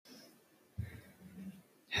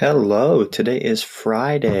Hello, today is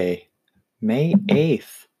Friday, May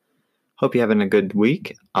 8th. Hope you're having a good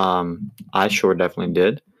week. I sure definitely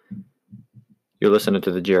did. You're listening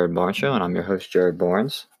to the Jared Barnes Show, and I'm your host, Jared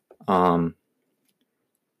Barnes. So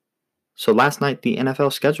last night the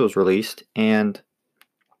NFL schedule was released, and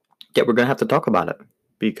we're going to have to talk about it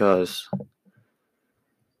because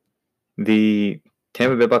the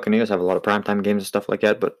Tampa Bay Buccaneers have a lot of primetime games and stuff like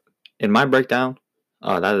that, but in my breakdown,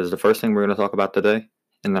 that is the first thing we're going to talk about today,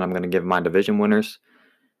 and then I'm going to give my division winners.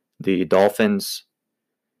 The Dolphins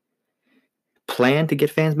plan to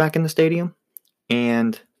get fans back in the stadium,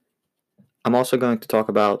 and I'm also going to talk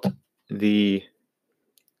about after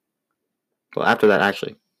that,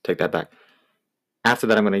 actually, take that back. After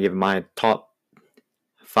that, I'm going to give my top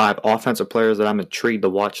 5 offensive players that I'm intrigued to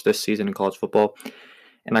watch this season in college football.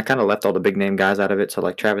 And I kind of left all the big name guys out of it. So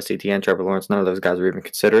like Travis Etienne, Trevor Lawrence, none of those guys were even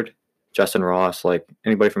considered. Justin Ross, like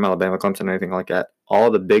anybody from Alabama, Clemson, anything like that.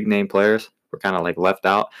 All the big name players were kind of like left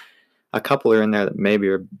out. A couple are in there that maybe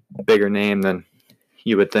are bigger name than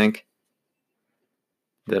you would think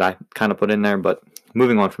that I kind of put in there. But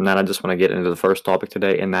moving on from that, I just want to get into the first topic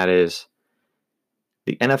today, and that is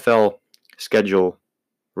the NFL schedule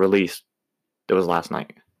release that was last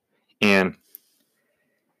night. And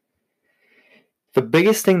the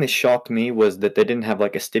biggest thing that shocked me was that they didn't have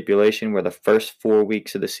like a stipulation where the first 4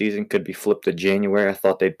 weeks of the season could be flipped to January. I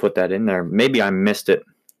thought they'd put that in there. Maybe I missed it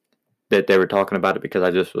that they were talking about it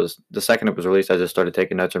because the second it was released, I just started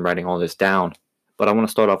taking notes and writing all this down. But I want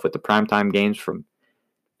to start off with the primetime games from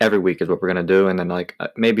every week is what we're going to do. And then like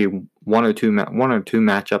maybe one or two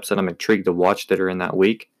matchups that I'm intrigued to watch that are in that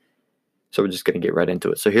week. So we're just going to get right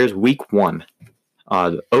into it. So here's week 1,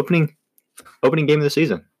 the opening game of the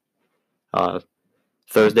season.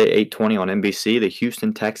 Thursday, 8:20 on NBC, the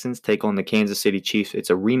Houston Texans take on the Kansas City Chiefs. It's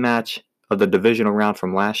a rematch of the divisional round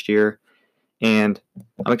from last year, and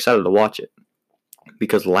I'm excited to watch it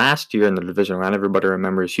because last year in the divisional round, everybody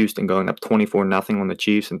remembers Houston going up 24-0 on the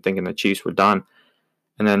Chiefs and thinking the Chiefs were done,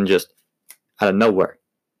 and then just out of nowhere,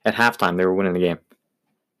 at halftime, they were winning the game.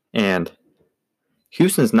 And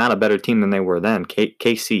Houston's not a better team than they were then.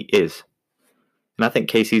 KC is. And I think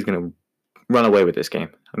KC's going to run away with this game.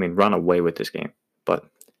 But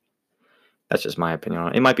that's just my opinion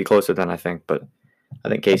on it. It might be closer than I think, but I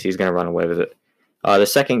think KC's going to run away with it. The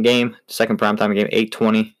second primetime game,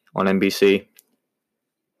 8:20 on NBC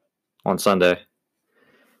on Sunday.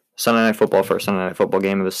 Sunday Night Football, first Sunday Night Football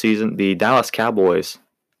game of the season. The Dallas Cowboys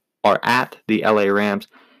are at the LA Rams.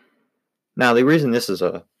 Now, the reason this is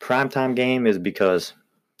a primetime game is because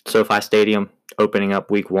SoFi Stadium opening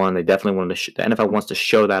up week 1, they definitely the NFL wants to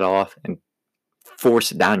show that off and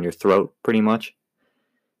force it down your throat pretty much.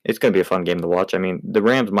 It's going to be a fun game to watch. I mean, the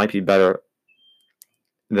Rams might be better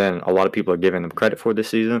than a lot of people are giving them credit for this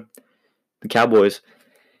season. The Cowboys,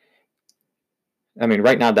 I mean,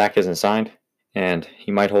 right now Dak isn't signed, and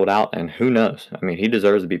he might hold out, and who knows? I mean, he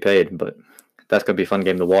deserves to be paid, but that's going to be a fun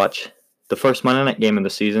game to watch. The first Monday night game of the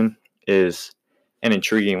season is an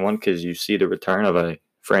intriguing one because you see the return of a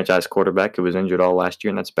franchise quarterback who was injured all last year,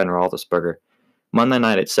 and that's Ben Roethlisberger. Monday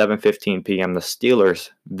night at 7:15 p.m., the Steelers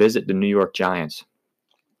visit the New York Giants.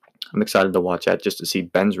 I'm excited to watch that just to see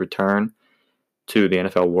Ben's return to the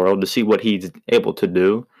NFL world, to see what he's able to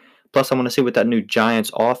do. Plus, I want to see what that new Giants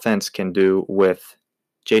offense can do with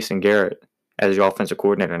Jason Garrett as your offensive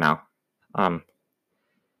coordinator now.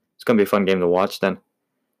 It's going to be a fun game to watch then.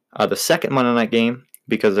 The second Monday night game,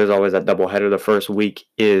 because there's always that doubleheader the first week,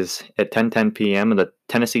 is at 10:10 p.m. The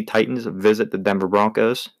Tennessee Titans visit the Denver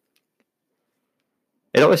Broncos.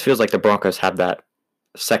 It always feels like the Broncos have that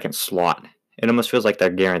second slot. It almost feels like they're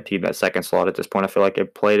guaranteed that second slot at this point. I feel like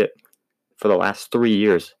they've played it for the last 3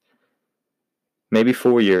 years. Maybe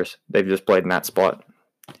 4 years. They've just played in that spot.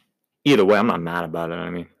 Either way, I'm not mad about it.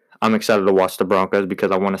 I mean, I'm excited to watch the Broncos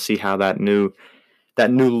because I want to see how that new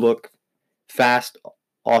look, fast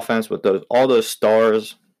offense with all those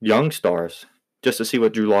stars, young stars, just to see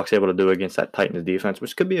what Drew Lock's able to do against that Titans defense,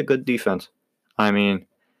 which could be a good defense. I mean,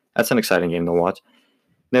 that's an exciting game to watch.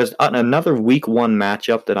 There's another week 1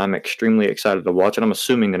 matchup that I'm extremely excited to watch, and I'm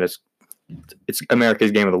assuming that it's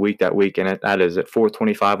America's game of the week that week, and that is at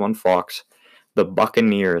 4:25 on Fox. The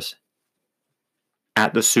Buccaneers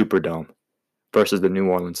at the Superdome versus the New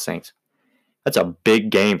Orleans Saints. That's a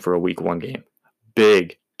big game for a week 1 game.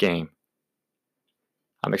 Big game.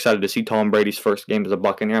 I'm excited to see Tom Brady's first game as a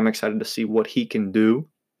Buccaneer. I'm excited to see what he can do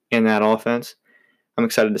in that offense. I'm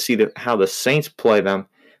excited to see how the Saints play them.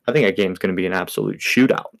 I think that game's going to be an absolute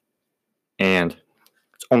shootout. And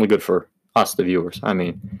it's only good for us, the viewers. I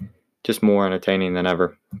mean, just more entertaining than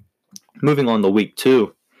ever. Moving on to week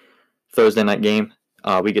 2, Thursday night game,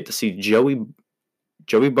 we get to see Joey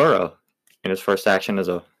Joey Burrow in his first action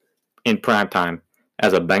in prime time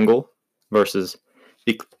as a Bengal versus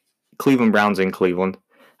the Cleveland Browns in Cleveland.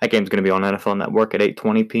 That game's going to be on NFL Network at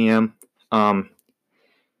 8:20 p.m.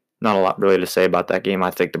 Not a lot really to say about that game.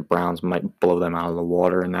 I think the Browns might blow them out of the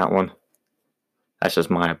water in that one. That's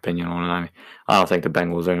just my opinion on it. I don't think the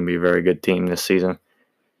Bengals are going to be a very good team this season.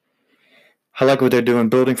 I like what they're doing,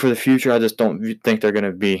 building for the future. I just don't think they're going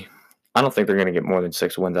to be. I don't think they're going to get more than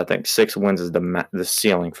 6 wins. I think 6 wins is the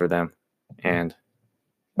ceiling for them. And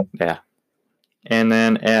yeah. And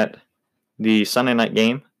then at the Sunday night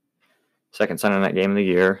game, second Sunday night game of the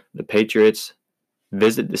year, the Patriots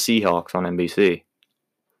visit the Seahawks on NBC.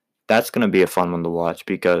 That's going to be a fun one to watch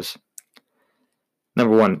because,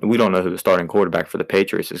 number one, we don't know who the starting quarterback for the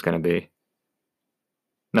Patriots is going to be.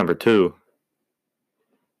 Number two,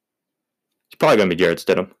 it's probably going to be Jarrett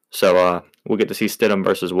Stidham. So we'll get to see Stidham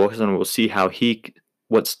versus Wilson. We'll see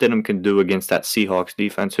what Stidham can do against that Seahawks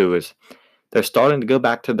defense, they're starting to go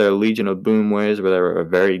back to their Legion of Boom ways, where they were a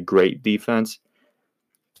very great defense.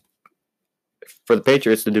 For the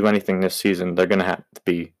Patriots to do anything this season, they're going to have to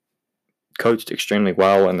be coached extremely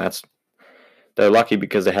well, and they're lucky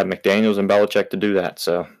because they have McDaniels and Belichick to do that.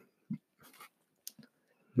 So,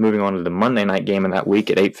 moving on to the Monday night game of that week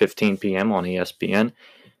at 8:15 p.m. on ESPN,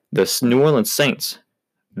 the New Orleans Saints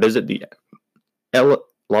visit the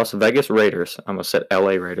Las Vegas Raiders. I almost said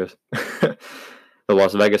L.A. Raiders. The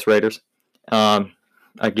Las Vegas Raiders.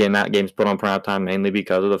 Again, that game's put on primetime mainly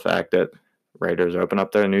because of the fact that Raiders open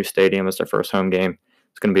up their new stadium. It's their first home game.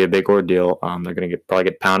 It's going to be a big ordeal. They're going to probably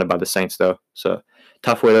get pounded by the Saints, though. So,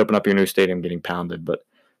 tough way to open up your new stadium, getting pounded, but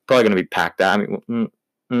probably going to be packed out.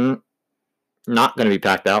 Not going to be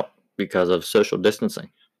packed out because of social distancing.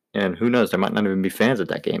 And who knows, there might not even be fans at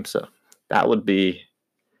that game. So, that would be,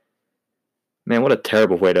 man, what a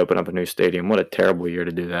terrible way to open up a new stadium. What a terrible year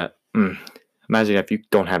to do that. Imagine if you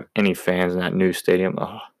don't have any fans in that new stadium.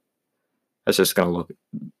 Oh, that's just going to look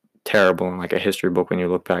terrible in like a history book when you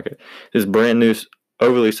look back at this brand new,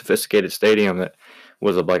 overly sophisticated stadium that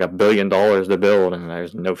was like $1 billion to build, and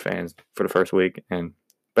there's no fans for the first week. But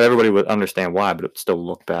everybody would understand why, but it would still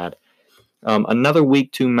look bad. Another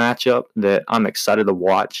Week 2 matchup that I'm excited to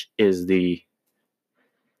watch is the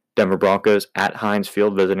Denver Broncos at Heinz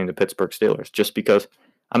Field visiting the Pittsburgh Steelers, just because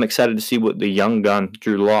I'm excited to see what the young gun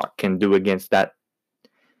Drew Lock can do against that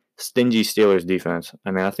stingy Steelers defense.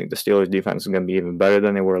 I think the Steelers defense is going to be even better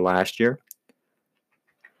than they were last year.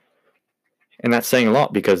 And that's saying a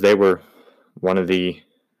lot because they were one of the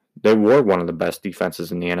best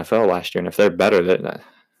defenses in the NFL last year. And if they're better,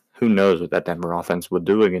 who knows what that Denver offense would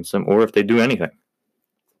do against them, or if they do anything.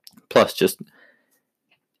 Plus, just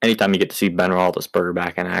anytime you get to see Ben Roethlisberger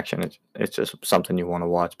back in action, it's just something you want to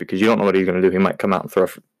watch because you don't know what he's going to do. He might come out and throw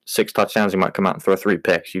 6 touchdowns. He might come out and throw 3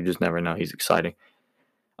 picks. You just never know. He's exciting.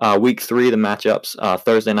 Week 3, the matchups.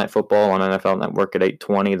 Thursday Night Football on NFL Network at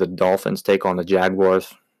 8:20. The Dolphins take on the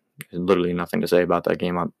Jaguars. There's literally nothing to say about that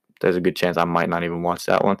game. There's a good chance I might not even watch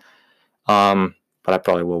that one. But I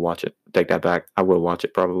probably will watch it. Take that back. I will watch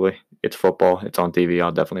it probably. It's football. It's on TV.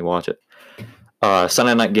 I'll definitely watch it.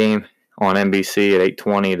 Sunday night game on NBC at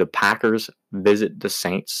 8:20. The Packers visit the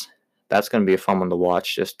Saints. That's going to be a fun one to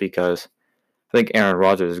watch just because I think Aaron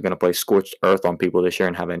Rodgers is going to play scorched earth on people this year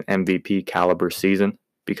and have an MVP caliber season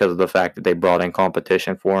because of the fact that they brought in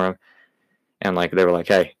competition for him. And they were like,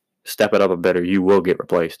 hey, step it up a bit or you will get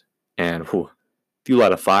replaced. And if you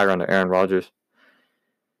light a fire under Aaron Rodgers,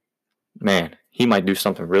 man, he might do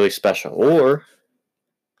something really special. Or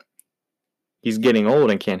he's getting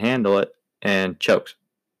old and can't handle it and chokes.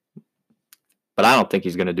 But I don't think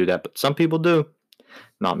he's going to do that. But some people do.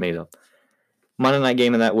 Not me, though. Monday night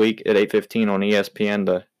game of that week at 8:15 on ESPN.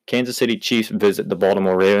 The Kansas City Chiefs visit the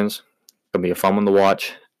Baltimore Ravens. It's going to be a fun one to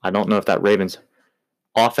watch. I don't know if that Ravens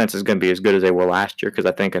offense is going to be as good as they were last year because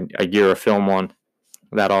I think a year of film on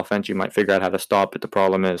that offense, you might figure out how to stop it. The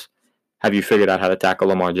problem is, have you figured out how to tackle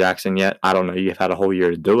Lamar Jackson yet? I don't know. You've had a whole year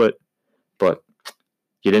to do it, but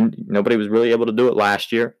you didn't. Nobody was really able to do it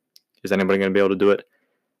last year. Is anybody going to be able to do it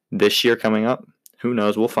this year coming up? Who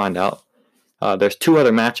knows? We'll find out. There's 2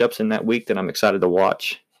 other matchups in that week that I'm excited to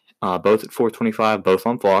watch, both at 4:25, both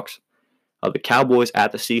on Fox. The Cowboys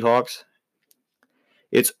at the Seahawks.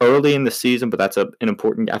 It's early in the season, but that's an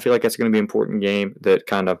important. I feel like that's going to be an important game that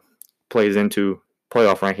kind of plays into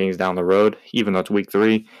playoff rankings down the road, even though it's week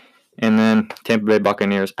 3. And then Tampa Bay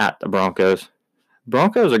Buccaneers at the Broncos.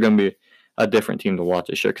 Broncos are going to be a different team to watch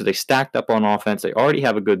this year because they stacked up on offense. They already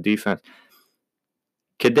have a good defense.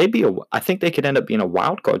 Could they be I think they could end up being a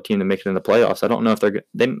wild card team to make it in the playoffs. I don't know if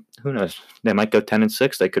who knows? They might go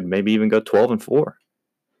 10-6. They could maybe even go 12-4.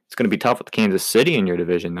 It's going to be tough with Kansas City in your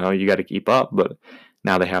division, though. You got to keep up, but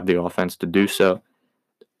Now they have the offense to do so.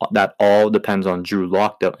 That all depends on Drew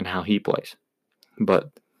Lock, though, and how he plays. But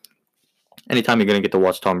anytime you're going to get to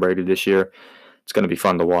watch Tom Brady this year, it's going to be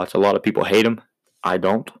fun to watch. A lot of people hate him. I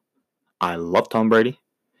don't. I love Tom Brady.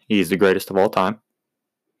 He's the greatest of all time.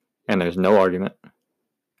 And there's no argument.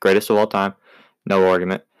 Greatest of all time. No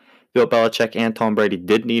argument. Bill Belichick and Tom Brady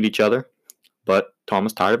did need each other, but Tom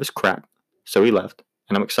was tired of his crap, so he left.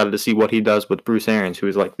 And I'm excited to see what he does with Bruce Arians, who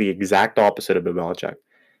is like the exact opposite of Bill Belichick.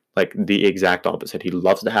 Like the exact opposite. He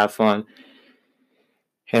loves to have fun.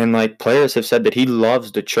 And like players have said that he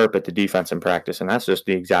loves to chirp at the defense in practice, and that's just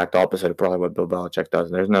the exact opposite of probably what Bill Belichick does.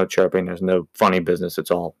 There's no chirping, there's no funny business.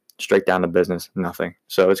 It's all straight down to business, nothing.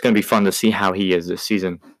 So it's going to be fun to see how he is this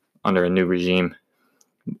season under a new regime.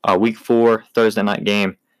 Week 4, Thursday night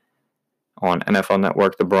game on NFL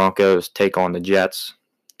Network. The Broncos take on the Jets.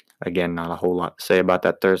 Again, not a whole lot to say about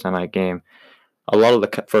that Thursday night game. A lot of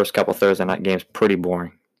the first couple Thursday night games pretty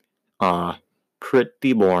boring.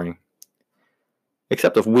 Pretty boring.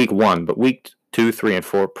 Except of week 1, but week 2, 3, and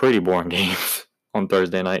 4, pretty boring games on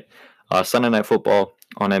Thursday night. Sunday Night Football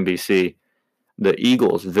on NBC. The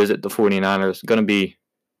Eagles visit the 49ers. Going to be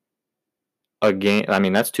a game. I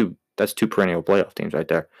mean, that's two perennial playoff teams right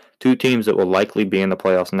there. 2 teams that will likely be in the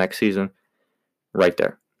playoffs next season. Right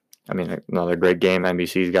there. I mean, another great game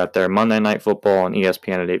NBC's got there. Monday Night Football on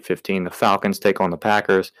ESPN at 8:15. The Falcons take on the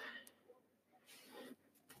Packers.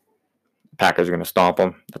 Packers are going to stomp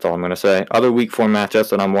them. That's all I'm going to say. Other Week 4 matchups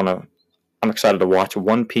that I'm excited to watch.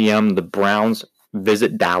 1 p.m. The Browns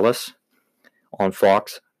visit Dallas on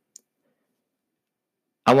Fox.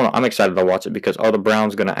 I'm excited to watch it because are the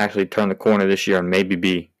Browns going to actually turn the corner this year and maybe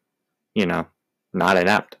be, not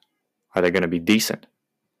inept? Are they going to be decent?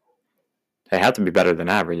 They have to be better than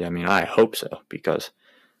average. I mean, I hope so because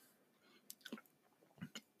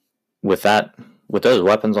with those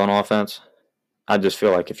weapons on offense, I just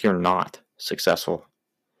feel like if you're not successful,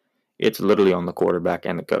 it's literally on the quarterback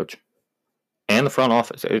and the coach and the front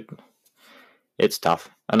office. It's tough.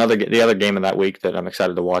 The other game of that week that I'm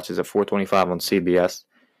excited to watch is at 4:25 on CBS.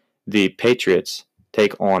 The Patriots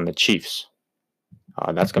take on the Chiefs.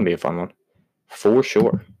 That's going to be a fun one for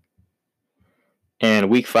sure.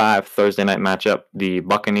 And Week 5 Thursday night matchup, the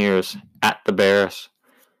Buccaneers at the Bears.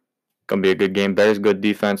 Going to be a good game. Bears good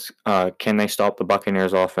defense. Can they stop the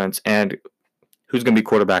Buccaneers offense? And who's going to be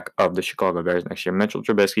quarterback of the Chicago Bears next year? Mitchell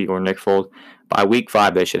Trubisky or Nick Foles? By Week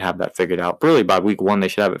 5, they should have that figured out. Really, by Week 1, they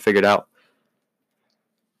should have it figured out.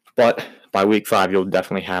 But by Week 5, you'll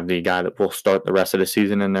definitely have the guy that will start the rest of the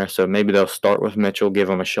season in there. So maybe they'll start with Mitchell,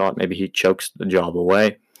 give him a shot. Maybe he chokes the job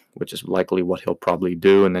away, which is likely what he'll probably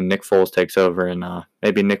do. And then Nick Foles takes over, and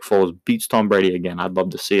maybe Nick Foles beats Tom Brady again. I'd love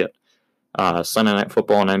to see it. Sunday Night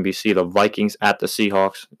Football on NBC, the Vikings at the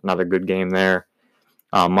Seahawks. Another good game there.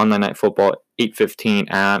 Monday Night Football, 8:15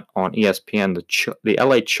 on ESPN. The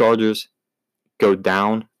LA Chargers go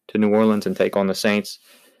down to New Orleans and take on the Saints.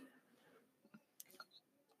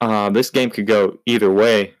 This game could go either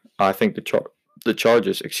way. I think the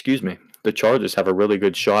Chargers have a really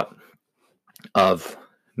good shot of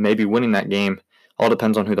maybe winning that game. All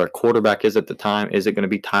depends on who their quarterback is at the time. Is it going to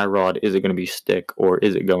be Tyrod? Is it going to be Stick? Or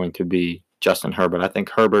is it going to be Justin Herbert? I think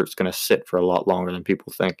Herbert's going to sit for a lot longer than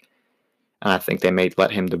people think. And I think they may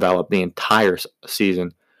let him develop the entire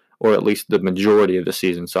season, or at least the majority of the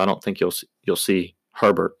season. So I don't think you'll see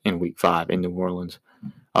Herbert in Week 5 in New Orleans.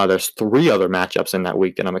 There's 3 other matchups in that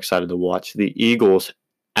week that I'm excited to watch. The Eagles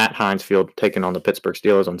at Heinz Field taking on the Pittsburgh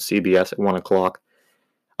Steelers on CBS at 1 o'clock.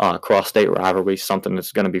 Cross-state rivalry, something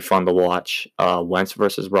that's going to be fun to watch. Wentz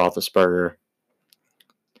versus Roethlisberger.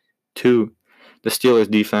 2, the Steelers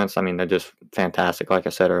defense, I mean, they're just fantastic, like I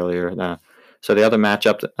said earlier. So another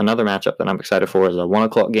matchup that I'm excited for is a 1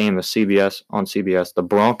 o'clock game on CBS. The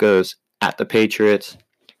Broncos at the Patriots.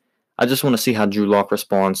 I just want to see how Drew Lock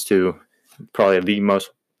responds to probably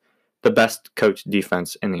the best coached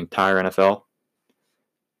defense in the entire NFL.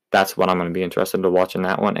 That's what I'm going to be interested to watch in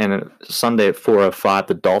that one. And Sunday at 4:05,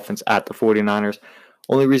 the Dolphins at the 49ers.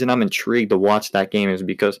 Only reason I'm intrigued to watch that game is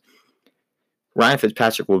because Ryan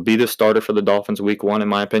Fitzpatrick will be the starter for the Dolphins Week 1, in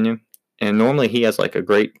my opinion. And normally he has like a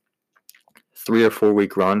great 3 or 4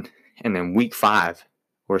 week run. And then Week 5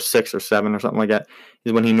 or 6 or 7 or something like that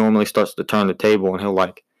is when he normally starts to turn the table. And he'll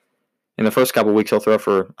in the first couple of weeks, he'll throw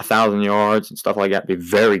for 1,000 yards and stuff like that, be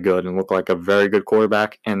very good and look like a very good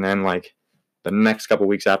quarterback. And then the next couple of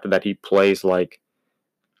weeks after that, he plays like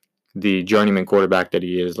the journeyman quarterback that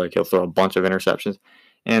he is. Like he'll throw a bunch of interceptions.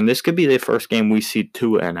 And this could be the first game we see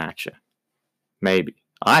Tua in action. Maybe.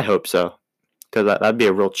 I hope so. Because that'd be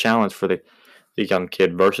a real challenge for the young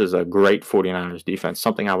kid versus a great 49ers defense.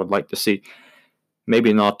 Something I would like to see.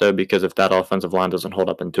 Maybe not, though, because if that offensive line doesn't hold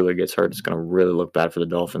up and Tua gets hurt, it's going to really look bad for the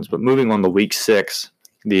Dolphins. But moving on to Week 6,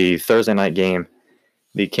 the Thursday night game,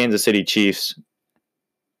 the Kansas City Chiefs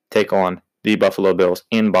take on the Buffalo Bills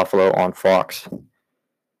in Buffalo on Fox.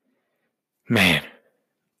 Man,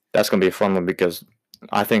 that's going to be a fun one because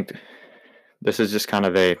I think this is just kind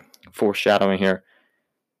of a foreshadowing here.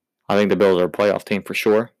 I think the Bills are a playoff team for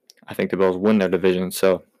sure. I think the Bills win their division,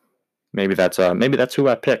 so maybe that's who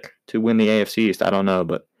I pick to win the AFC East. I don't know,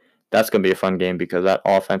 but that's going to be a fun game because that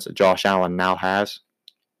offense that Josh Allen now has,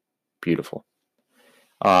 beautiful.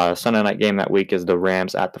 Sunday night game that week is the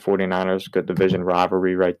Rams at the 49ers. Good division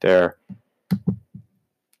rivalry right there.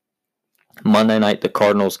 Monday night, the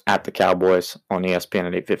Cardinals at the Cowboys on ESPN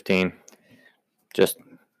at 8:15. Just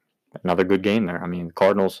another good game there. I mean,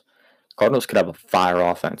 Cardinals could have a fire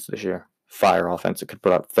offense this year. Fire offense that could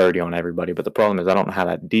put up 30 on everybody. But the problem is I don't know how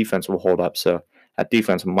that defense will hold up. So that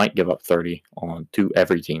defense might give up 30 to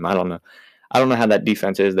every team. I don't know. I don't know how that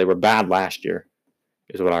defense is. They were bad last year,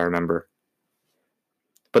 is what I remember.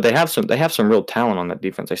 But they have some real talent on that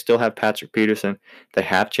defense. They still have Patrick Peterson. They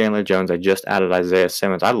have Chandler Jones. They just added Isaiah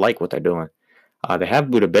Simmons. I like what they're doing. They have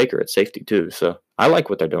Budda Baker at safety too, so I like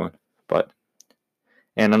what they're doing.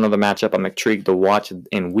 And another matchup I'm intrigued to watch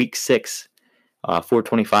in Week 6,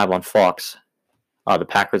 4:25 on Fox. The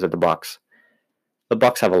Packers at the Bucks. The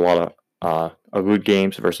Bucks have a lot of good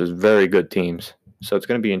games versus very good teams, so it's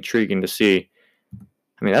going to be intriguing to see.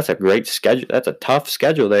 I mean, that's a great schedule. That's a tough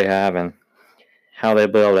schedule they have, and how they'll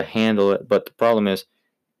be able to handle it. But the problem is,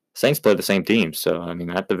 Saints play the same team, so I mean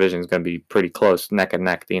that division is going to be pretty close, neck and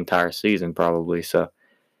neck the entire season probably. So,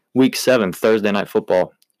 Week 7, Thursday night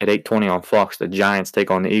football at 8:20 on Fox. The Giants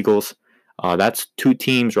take on the Eagles. That's two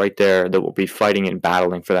teams right there that will be fighting and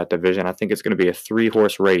battling for that division. I think it's going to be a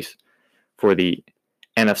 3-horse race for the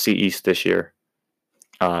NFC East this year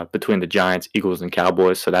between the Giants, Eagles, and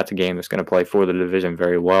Cowboys. So that's a game that's going to play for the division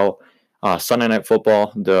very well. Sunday night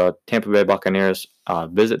football, the Tampa Bay Buccaneers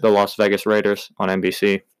visit the Las Vegas Raiders on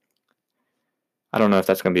NBC. I don't know if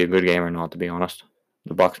that's going to be a good game or not, to be honest.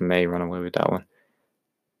 The Bucs may run away with that one.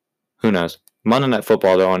 Who knows? Monday Night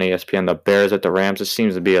Football, though, on ESPN, the Bears at the Rams. This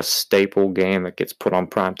seems to be a staple game that gets put on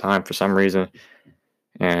prime time for some reason.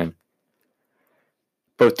 And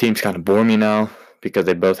both teams kind of bore me now because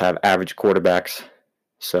they both have average quarterbacks.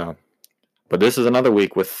 But this is another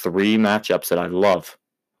week with 3 matchups that I love.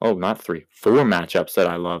 Oh, not 3. 4 matchups that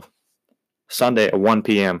I love. Sunday at 1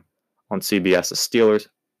 p.m. on CBS, the Steelers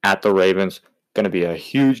at the Ravens. Going to be a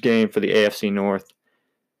huge game for the AFC North.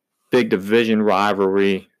 Big division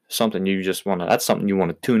rivalry. That's something you want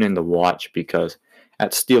to tune in to watch because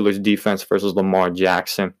that Steelers defense versus Lamar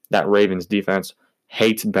Jackson, that Ravens defense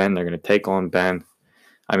hates Ben. They're going to take on Ben.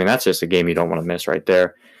 I mean, that's just a game you don't want to miss right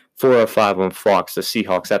there. 4:05 on Fox, the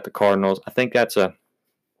Seahawks at the Cardinals. I think that's a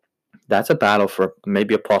battle for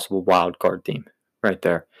maybe a possible wild card team right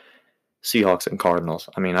there. Seahawks and Cardinals.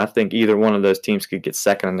 I mean, I think either one of those teams could get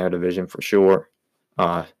second in their division for sure.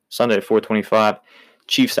 Sunday at 4:25,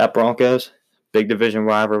 Chiefs at Broncos. Big division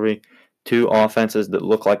rivalry. 2 offenses that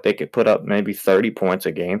look like they could put up maybe 30 points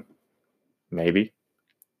a game. Maybe.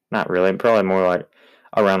 Not really. Probably more like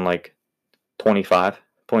around 25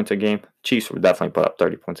 points a game. Chiefs would definitely put up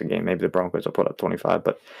 30 points a game. Maybe the Broncos will put up 25.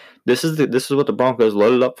 But this is what the Broncos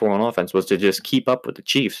loaded up for on offense, was to just keep up with the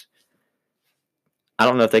Chiefs. I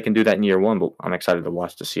don't know if they can do that in year 1, but I'm excited to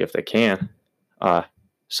watch to see if they can.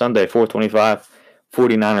 Sunday, 4:25,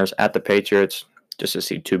 49ers at the Patriots, just to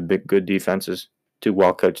see 2 big, good defenses, 2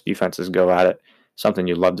 well-coached defenses go at it. Something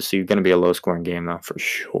you'd love to see. Going to be a low-scoring game, though, for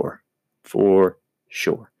sure. For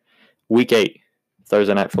sure. Week 8,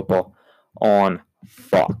 Thursday Night Football on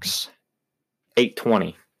Fox.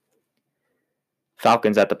 8:20.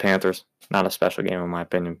 Falcons at the Panthers. Not a special game, in my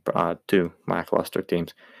opinion. 2 lackluster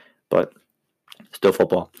teams, but still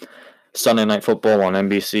football. Sunday Night Football on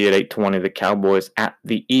NBC at 8:20. The Cowboys at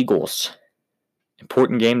the Eagles.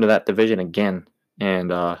 Important game to that division again.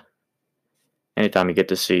 And anytime you get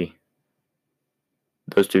to see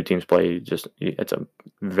those 2 teams play, it's a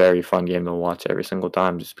very fun game to watch every single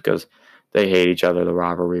time just because they hate each other. The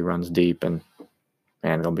rivalry runs deep, and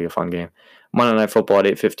man, it'll be a fun game. Monday Night Football at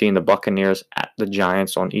 8:15. The Buccaneers at the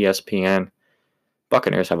Giants on ESPN.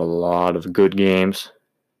 Buccaneers have a lot of good games.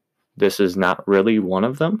 This is not really one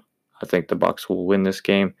of them. I think the Bucs will win this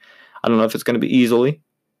game. I don't know if it's going to be easily.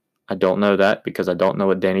 I don't know that because I don't know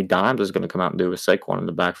what Danny Dimes is going to come out and do with Saquon in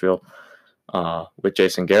the backfield with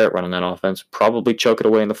Jason Garrett running that offense. Probably choke it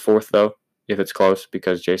away in the 4th, though, if it's close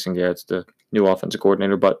because Jason Garrett's the new offensive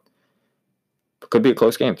coordinator. But it could be a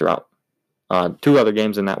close game throughout. 2 other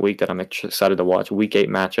games in that week that I'm excited to watch. Week 8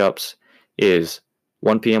 matchups is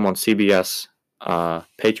 1 p.m. on CBS.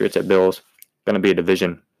 Patriots at Bills, going to be a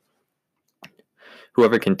division.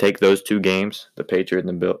 Whoever can take those two games, the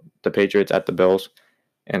Patriots at the Bills,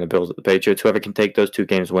 and the Bills at the Patriots, whoever can take those two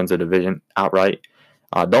games wins the division outright.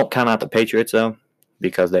 Don't count out the Patriots, though,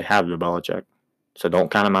 because they have the Belichick. So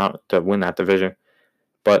don't count them out to win that division.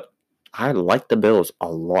 But I like the Bills a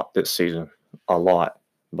lot this season. A lot.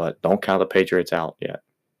 But don't count the Patriots out yet.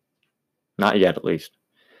 Not yet, at least.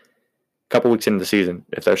 A couple weeks into the season,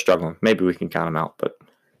 if they're struggling, maybe we can count them out.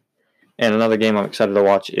 And another game I'm excited to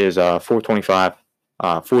watch is 425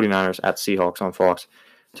 49ers at Seahawks on Fox.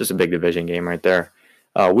 Just a big division game right there.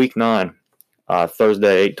 Week 9,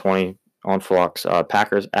 Thursday, 8:20 on Fox.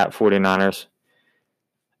 Packers at 49ers.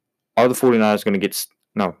 Are the 49ers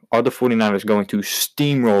going to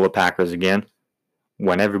steamroll the Packers again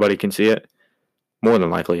when everybody can see it? More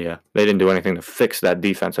than likely, yeah. They didn't do anything to fix that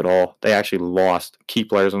defense at all. They actually lost key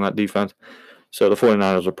players on that defense. So the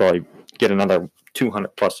 49ers will probably get another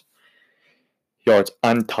 200-plus yards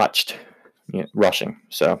untouched rushing.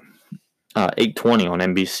 So 8:20 on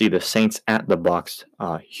NBC, the Saints at the Bucs.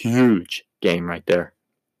 Huge game right there.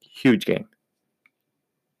 Huge game.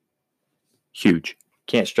 Huge.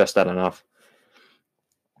 Can't stress that enough.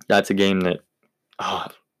 That's a game that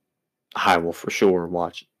I will for sure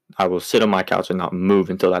watch. I will sit on my couch and not move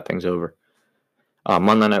until that thing's over.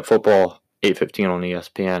 Monday Night Football, 8:15 on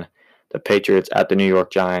ESPN. The Patriots at the New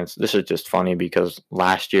York Giants. This is just funny because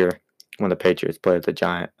last year when the Patriots played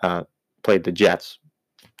the Jets,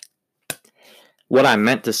 what I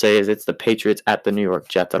meant to say is it's the Patriots at the New York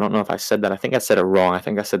Jets. I don't know if I said that. I think I said it wrong. I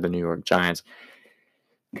think I said the New York Giants.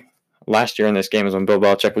 Last year in this game is when Bill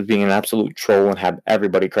Belichick was being an absolute troll and had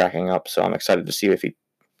everybody cracking up. So I'm excited to see if he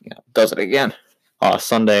does it again.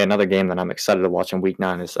 Sunday, another game that I'm excited to watch in Week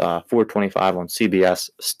 9 is 425 on CBS.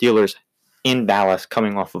 Steelers in Dallas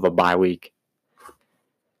coming off of a bye week.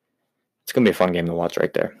 It's going to be a fun game to watch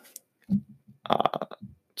right there.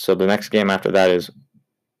 So the next game after that is,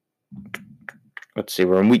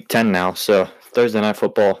 we're in Week 10 now. So Thursday Night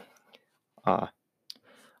Football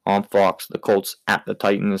on Fox. The Colts at the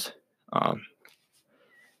Titans.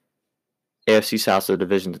 AFC South is a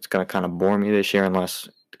division that's going to kind of bore me this year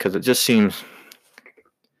because it just seems,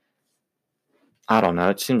 I don't know,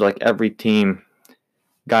 it seems like every team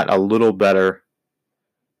got a little better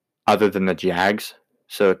other than the Jags.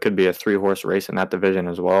 So it could be a 3-horse race in that division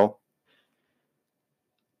as well.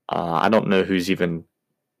 I don't know who's even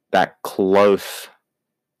that close,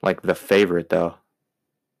 like the favorite, though.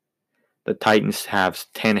 The Titans have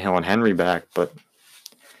Tannehill and Henry back, but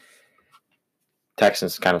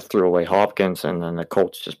Texans kind of threw away Hopkins, and then the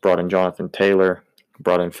Colts just brought in Jonathan Taylor,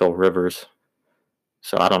 brought in Phil Rivers.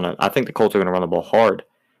 So I don't know. I think the Colts are going to run the ball hard,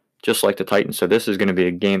 just like the Titans. So this is going to be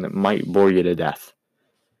a game that might bore you to death.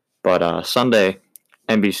 But Sunday,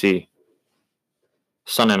 NBC,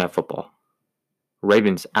 Sunday Night Football.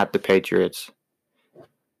 Ravens at the Patriots.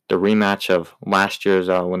 The rematch of last year's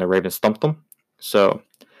when the Ravens thumped them. So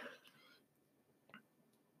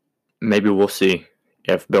maybe we'll see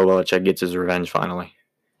if Bill Belichick gets his revenge finally.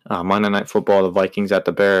 Monday Night Football, the Vikings at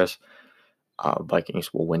the Bears.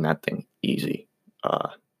 Vikings will win that thing easy.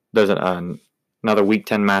 There's another Week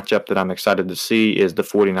 10 matchup that I'm excited to see is the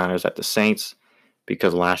 49ers at the Saints,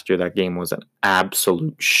 because last year that game was an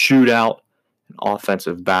absolute shootout, an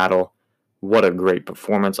offensive battle. What a great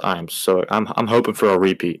performance. I'm hoping for a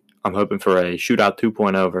repeat. I'm hoping for a shootout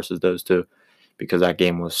 2.0 versus those two, because that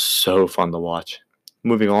game was so fun to watch.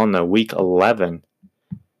 Moving on to Week 11,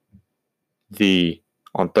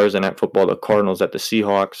 on Thursday Night Football, the Cardinals at the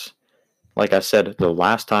Seahawks. Like I said, the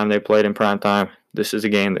last time they played in primetime, this is a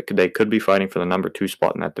game that they could be fighting for the number 2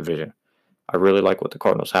 spot in that division. I really like what the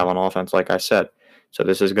Cardinals have on offense, like I said. So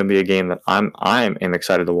this is going to be a game that I am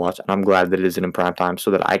excited to watch, and I'm glad that it isn't in primetime so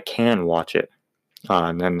that I can watch it.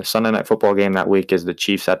 And then the Sunday Night Football game that week is the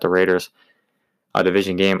Chiefs at the Raiders. A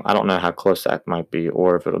division game. I don't know how close that might be,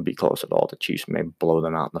 or if it'll be close at all. The Chiefs may blow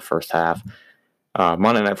them out in the first half.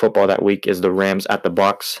 Monday Night Football that week is the Rams at the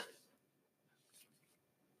Bucs.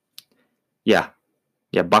 Yeah,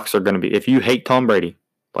 Bucs are going to be. If you hate Tom Brady,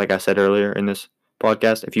 like I said earlier in this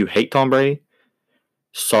podcast, if you hate Tom Brady,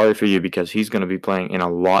 sorry for you, because he's going to be playing in a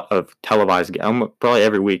lot of televised games. Probably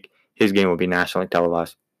every week, his game will be nationally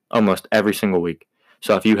televised. Almost every single week.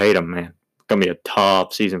 So if you hate him, man, it's going to be a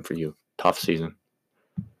tough season for you. Tough season.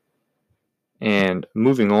 And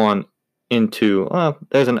moving on into,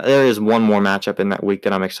 there is one more matchup in that week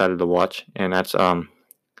that I'm excited to watch, and that's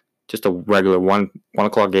just a regular 1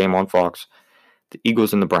 o'clock game on Fox. The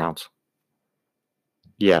Eagles and the Browns.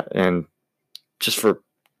 Yeah, and just for,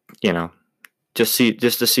 just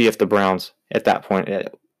to see if the Browns at that point,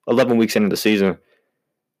 11 weeks into the season,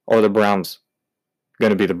 are the Browns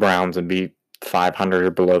going to be the Browns and be 500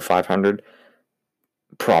 or below 500?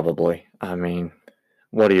 Probably. I mean,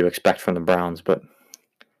 what do you expect from the Browns? But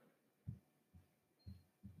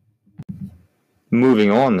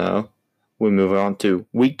moving on, though, we move on to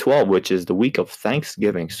Week 12, which is the week of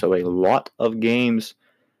Thanksgiving. So a lot of games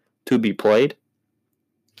to be played.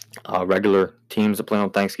 Regular teams that play on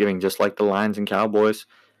Thanksgiving, just like the Lions and Cowboys.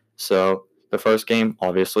 So the first game,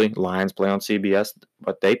 obviously, Lions play on CBS,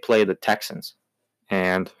 but they play the Texans.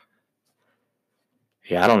 And,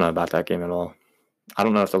 yeah, I don't know about that game at all. I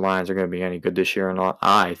don't know if the Lions are going to be any good this year or not.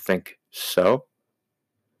 I think so.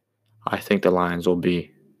 I think the Lions will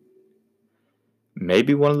be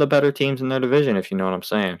maybe one of the better teams in their division, if you know what I'm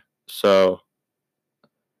saying. So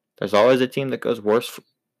there's always a team that goes worse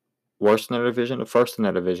in their division or first in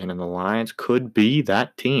their division, and the Lions could be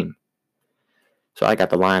that team. So I got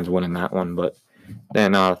the Lions winning that one. But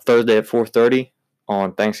then Thursday at 4:30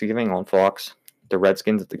 on Thanksgiving on Fox, the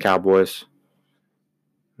Redskins at the Cowboys.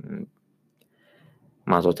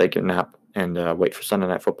 Might as well take your nap and wait for Sunday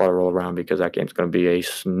Night Football to roll around, because that game's going to be a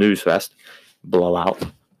snooze fest, blowout,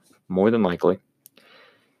 more than likely.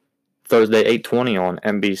 Thursday, 8:20 on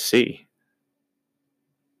NBC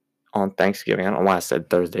on Thanksgiving. I don't know why I said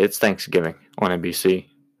Thursday. It's Thanksgiving on NBC.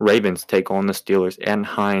 Ravens take on the Steelers in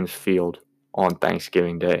Heinz Field on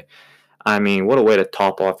Thanksgiving Day. I mean, what a way to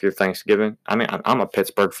top off your Thanksgiving. I mean, I'm a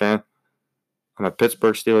Pittsburgh fan. I'm a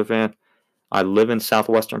Pittsburgh Steelers fan. I live in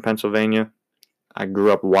southwestern Pennsylvania. I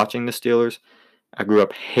grew up watching the Steelers. I grew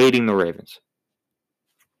up hating the Ravens.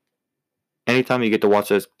 Anytime you get to watch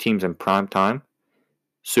those teams in prime time,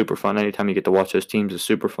 super fun. Anytime you get to watch those teams is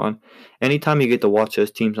super fun. Anytime you get to watch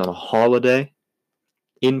those teams on a holiday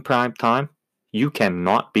in prime time, you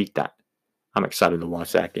cannot beat that. I'm excited to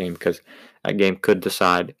watch that game, because that game could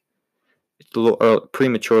decide. It's a little early,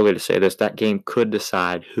 prematurely to say this. That game could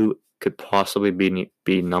decide who could possibly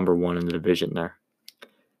be number one in the division there.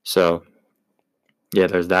 So, yeah,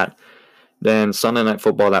 there's that. Then Sunday Night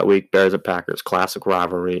Football that week, Bears and Packers, classic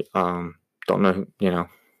rivalry. Don't know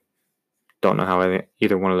how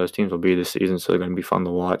either one of those teams will be this season, so they're going to be fun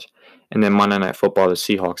to watch. And then Monday Night Football, the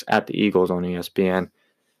Seahawks at the Eagles on ESPN.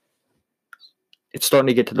 It's starting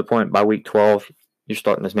to get to the point by week 12, you're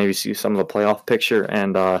starting to maybe see some of the playoff picture,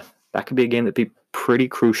 and that could be a game that'd be pretty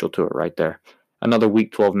crucial to it right there. Another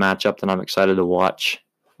week 12 matchup that I'm excited to watch,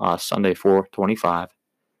 Sunday 4:25,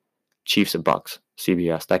 Chiefs and Bucks,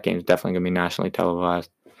 CBS. That game is definitely going to be nationally televised.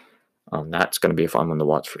 That's going to be a fun one to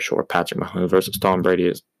watch for sure. Patrick Mahomes versus Tom Brady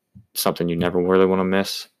is something you never really want to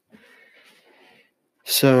miss.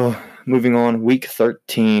 So, moving on, week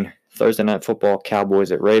 13, Thursday Night Football,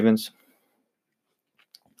 Cowboys at Ravens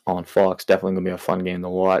on Fox. Definitely going to be a fun game to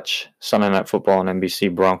watch. Sunday Night Football on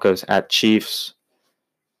NBC, Broncos at Chiefs.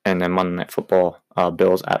 And then Monday Night Football,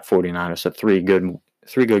 Bills at 49ers. So three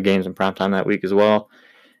good games in primetime that week as well.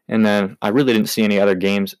 And then I really didn't see any other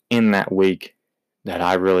games in that week that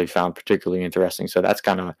I really found particularly interesting. So that's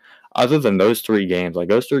kind of, other than those three games, like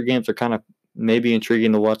those three games are kind of maybe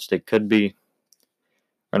intriguing to watch. They could be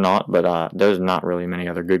or not, but there's not really many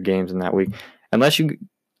other good games in that week.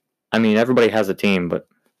 Everybody has a team, but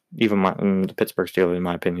even the Pittsburgh Steelers, in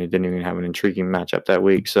my opinion, didn't even have an intriguing matchup that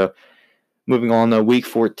week. So moving on, though, week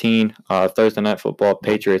 14, Thursday Night Football,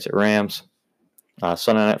 Patriots at Rams.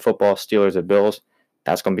 Sunday Night Football, Steelers at Bills.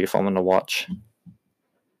 That's going to be a fun one to watch.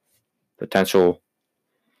 Potential,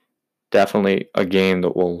 definitely a game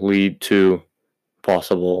that will lead to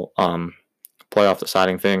possible playoff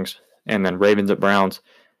deciding things. And then Ravens at Browns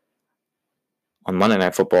on Monday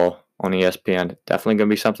Night Football on ESPN. Definitely going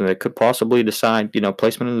to be something that could possibly decide,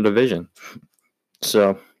 placement in the division.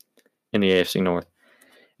 So, in the AFC North.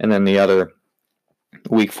 And then the other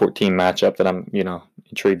Week 14 matchup that I'm,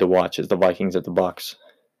 intrigued to watch is the Vikings at the Bucks.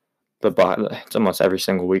 It's almost every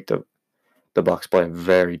single week the Bucks play a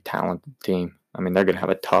very talented team. I mean, they're going to have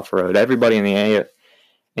a tough road. Everybody in the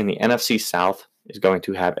NFC South is going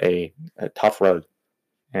to have a tough road.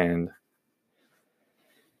 And,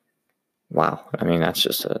 wow, I mean, that's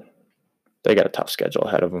just they got a tough schedule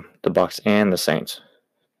ahead of them, the Bucks and the Saints.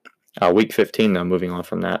 Week 15, though, moving on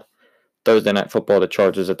from that. Thursday Night Football, the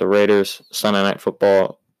Chargers at the Raiders. Sunday Night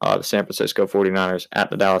Football, the San Francisco 49ers at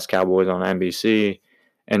the Dallas Cowboys on NBC.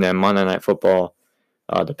 And then Monday Night Football,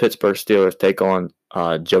 the Pittsburgh Steelers take on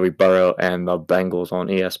Joey Burrow and the Bengals on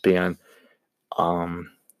ESPN.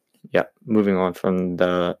 Moving on from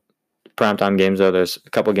the primetime games, though, there's a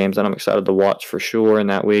couple games that I'm excited to watch for sure in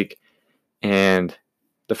that week. And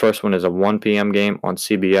the first one is a 1 p.m. game on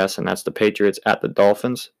CBS, and that's the Patriots at the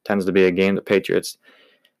Dolphins. Tends to be a game the Patriots,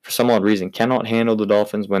 for some odd reason, cannot handle the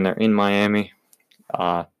Dolphins when they're in Miami.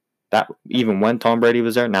 That even when Tom Brady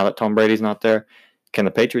was there, now that Tom Brady's not there, Can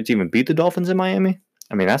the Patriots even beat the Dolphins in Miami?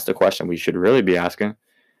 I mean, that's the question we should really be asking.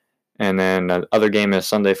 And then the other game is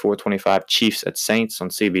Sunday, 4:25, Chiefs at Saints on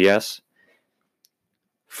CBS.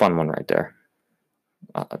 Fun one right there.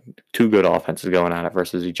 Two good offenses going at it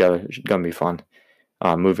versus each other. It's going to be fun.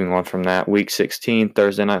 Moving on from that, Week 16,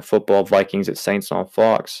 Thursday Night Football, Vikings at Saints on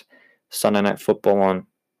Fox. Sunday Night Football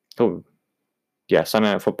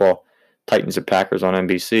Sunday Night Football, Titans at Packers on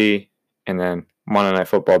NBC. And then Monday Night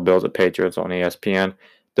Football, Bills at Patriots on ESPN.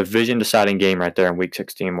 Division deciding game right there in Week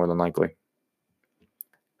 16, more than likely.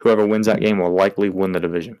 Whoever wins that game will likely win the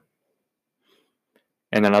division.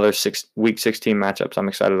 And then other Week 16 matchups I'm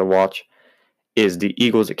excited to watch is the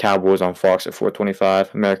Eagles at Cowboys on Fox at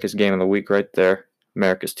 4:25. America's game of the week right there.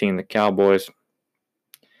 America's team, the Cowboys.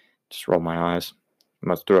 Just rolled my eyes. I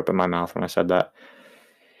must threw up in my mouth when I said that.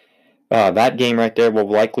 That game right there will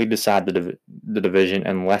likely decide the division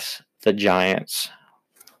unless the Giants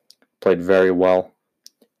played very well.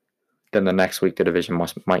 Then the next week the division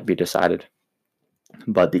might be decided.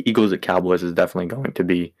 But the Eagles at Cowboys is definitely going to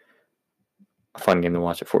be a fun game to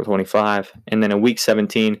watch at 4:25. And then in Week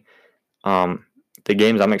 17, the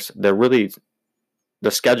games they're really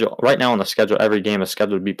the schedule right now on the schedule. Every game is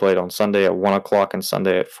scheduled to be played on Sunday at 1:00 and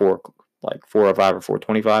Sunday at 4:05 or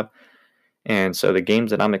 4:25. And so the games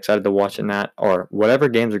that I'm excited to watch in that are whatever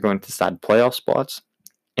games are going to decide playoff spots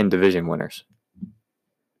and division winners.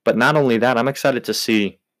 But not only that, I'm excited to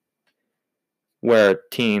see where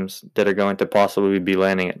teams that are going to possibly be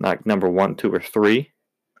landing at like number 1, 2, or 3,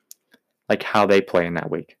 like how they play in that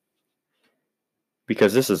week.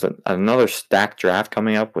 Because this is another stacked draft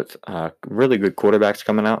coming up with really good quarterbacks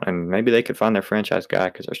coming out, and maybe they could find their franchise guy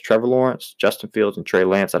because there's Trevor Lawrence, Justin Fields, and Trey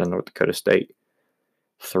Lance out of North Dakota State.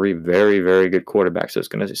 3 very, very good quarterbacks. So it's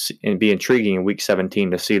going to be intriguing in Week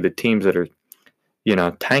 17 to see the teams that are,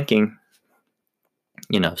 tanking,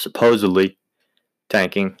 supposedly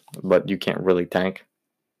tanking, but you can't really tank.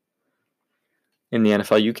 In the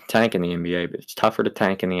NFL, you can tank in the NBA, but it's tougher to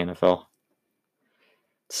tank in the NFL.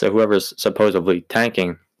 So whoever's supposedly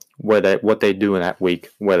tanking, what they do in that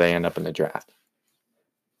week, where they end up in the draft.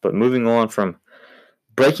 But moving on from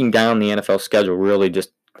breaking down the NFL schedule, really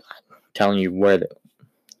just telling you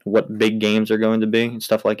what big games are going to be and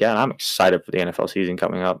stuff like that. I'm excited for the NFL season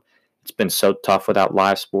coming up. It's been so tough without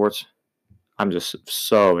live sports. I'm just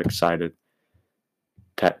so excited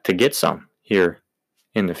to get some here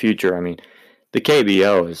in the future. I mean, the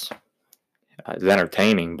KBO is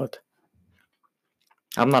entertaining, but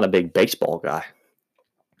I'm not a big baseball guy,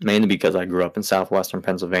 mainly because I grew up in southwestern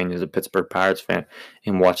Pennsylvania as a Pittsburgh Pirates fan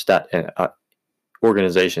and watched that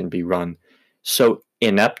organization be run so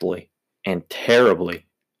ineptly and terribly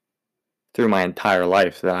through my entire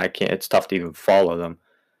life that it's tough to even follow them.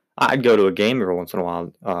 I'd go to a game every once in a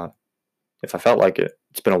while if I felt like it.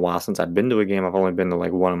 It's been a while since I've been to a game. I've only been to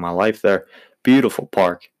like one in my life there. Beautiful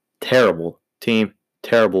park, terrible team,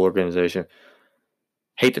 terrible organization.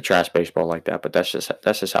 Hate to trash baseball like that, but that's just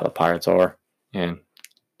how the Pirates are, and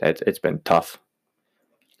it's been tough.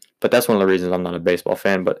 But that's one of the reasons I'm not a baseball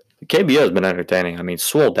fan. But the KBO has been entertaining. I mean,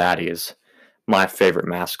 Swole Daddy is my favorite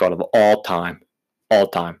mascot of all time. All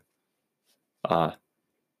time.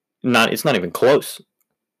 It's not even close.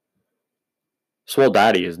 Swole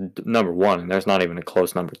Daddy is number 1, and there's not even a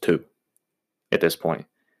close number 2 at this point.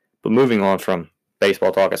 But moving on from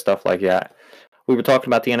baseball talk and stuff like that, we were talking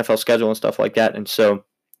about the NFL schedule and stuff like that, and so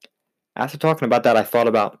after talking about that, I thought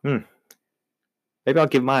about, maybe I'll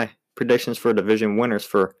give my predictions for division winners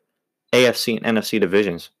for AFC and NFC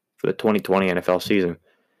divisions for the 2020 NFL season.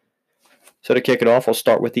 So to kick it off, I'll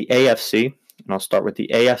start with the AFC, and I'll start with the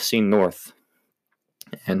AFC North.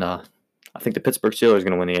 And I think the Pittsburgh Steelers are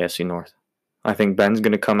going to win the AFC North. I think Ben's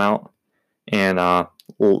going to come out, and I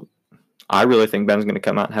really think Ben's going to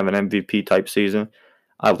come out and have an MVP type season.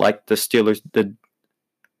 I like the Steelers.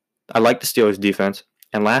 I like the Steelers defense.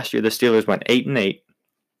 And last year, the Steelers went 8-8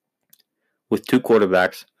 with 2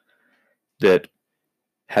 quarterbacks that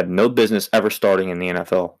had no business ever starting in the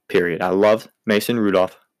NFL, period. I loved Mason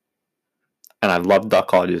Rudolph, and I loved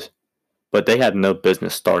Duck Hodges, but they had no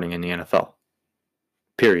business starting in the NFL,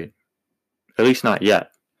 period. At least not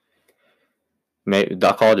yet.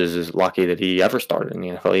 Duck Hodges is lucky that he ever started in the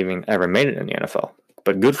NFL, even ever made it in the NFL.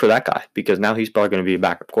 But good for that guy, because now he's probably going to be a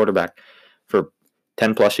backup quarterback for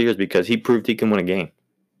 10-plus years because he proved he can win a game.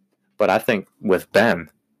 But I think with Ben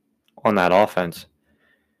on that offense,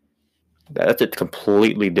 that's a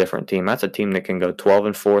completely different team. That's a team that can go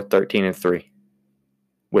 12-4, 13-3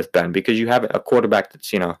 with Ben, because you have a quarterback that's,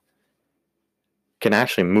 can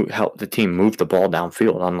actually help the team move the ball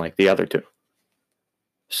downfield, unlike the other two.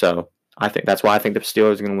 So that's why I think the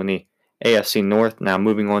Steelers are going to win the AFC North. Now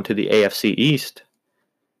moving on to the AFC East,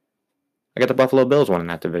 I got the Buffalo Bills winning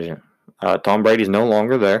that division. Tom Brady's no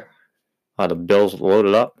longer there. The Bills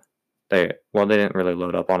loaded up. They didn't really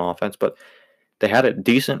load up on offense, but they had a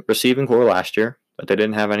decent receiving core last year, but they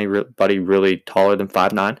didn't have anybody really taller than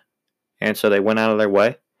 5'9", and so they went out of their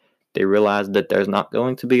way. They realized that there's not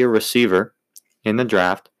going to be a receiver in the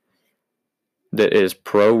draft that is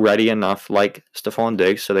pro-ready enough like Stephon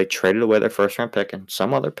Diggs, so they traded away their first-round pick and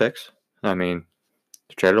some other picks. I mean,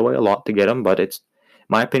 they traded away a lot to get him, but it's, in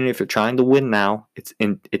my opinion, if you're trying to win now,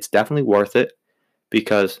 it's definitely worth it,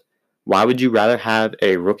 because why would you rather have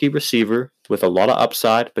a rookie receiver with a lot of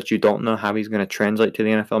upside, but you don't know how he's going to translate to the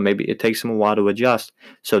NFL? Maybe it takes him a while to adjust,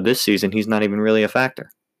 so this season he's not even really a factor.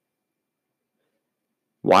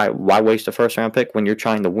 Why waste a first-round pick when you're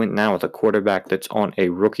trying to win now with a quarterback that's on a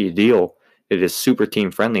rookie deal? It is super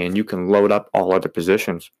team-friendly, and you can load up all other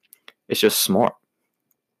positions. It's just smart.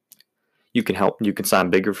 You can help. You can sign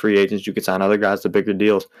bigger free agents. You can sign other guys to bigger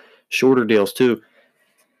deals, shorter deals too,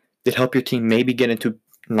 that help your team maybe get into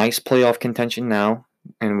nice playoff contention now.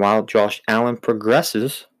 And while Josh Allen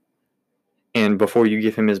progresses, and before you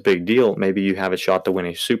give him his big deal, maybe you have a shot to win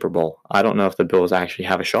a Super Bowl. I don't know if the Bills actually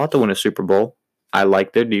have a shot to win a Super Bowl. I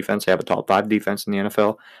like their defense. They have a top 5 defense in the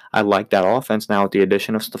NFL. I like that offense now with the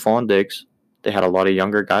addition of Stephon Diggs. They had a lot of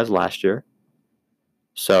younger guys last year.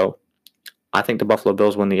 So I think the Buffalo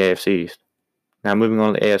Bills win the AFC East. Now moving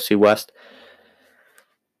on to the AFC West.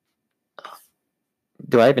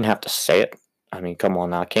 Do I even have to say it? I mean, come on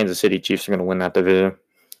now. Kansas City Chiefs are going to win that division.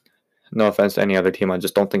 No offense to any other team. I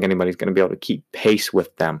just don't think anybody's going to be able to keep pace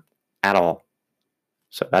with them at all.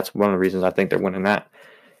 So that's one of the reasons I think they're winning that.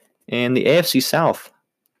 And the AFC South,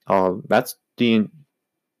 that's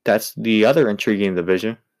the other intriguing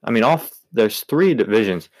division. I mean, there's 3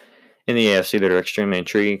 divisions in the AFC that are extremely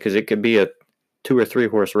intriguing because it could be a 2 or 3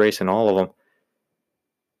 horse race in all of them.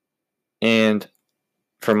 And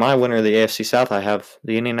for my winner of the AFC South, I have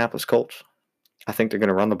the Indianapolis Colts. I think they're going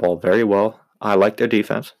to run the ball very well. I like their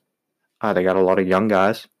defense. They got a lot of young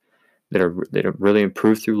guys that are really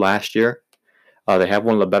improved through last year. They have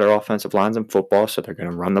one of the better offensive lines in football, so they're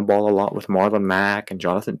going to run the ball a lot with Marlon Mack and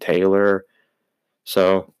Jonathan Taylor.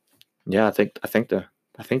 So, yeah, I think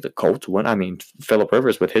the Colts win. I mean, Phillip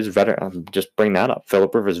Rivers with his veteran. Just bring that up.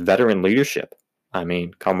 Phillip Rivers' veteran leadership. I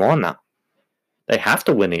mean, come on now. They have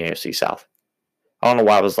to win the AFC South. I don't know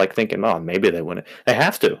why I was thinking, oh, maybe they win it. They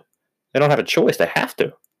have to. They don't have a choice. They have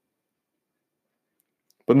to.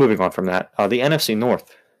 But moving on from that, the NFC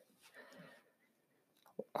North.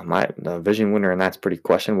 The division winner, and that's pretty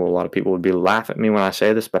questionable. A lot of people would be laughing at me when I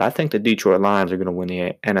say this, but I think the Detroit Lions are going to win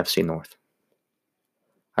the NFC North.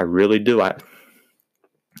 I really do. I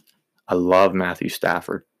love Matthew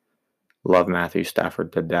Stafford. Love Matthew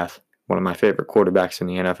Stafford to death. One of my favorite quarterbacks in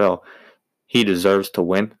the NFL. He deserves to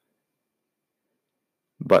win.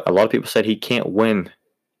 But a lot of people said he can't win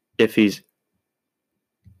if he's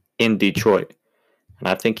in Detroit. And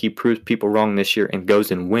I think he proves people wrong this year and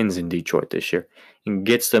goes and wins in Detroit this year and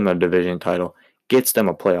gets them a division title, gets them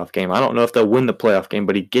a playoff game. I don't know if they'll win the playoff game,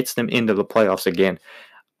 but he gets them into the playoffs again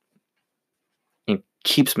and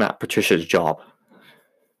keeps Matt Patricia's job.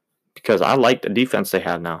 Because I like the defense they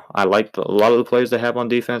have now. I like a lot of the players they have on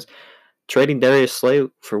defense. Trading Darius Slay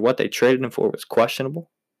for what they traded him for was questionable.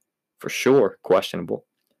 For sure, questionable.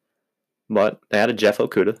 But they had a Jeff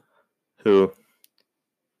Okudah who,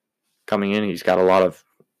 coming in, he's got a lot of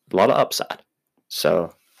upside.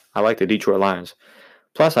 So I like the Detroit Lions.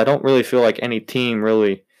 Plus, I don't really feel like any team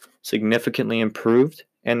really significantly improved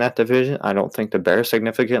in that division. I don't think the Bears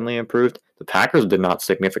significantly improved. The Packers did not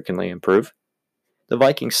significantly improve. The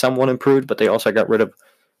Vikings somewhat improved, but they also got rid of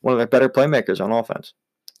one of their better playmakers on offense.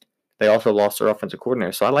 They also lost their offensive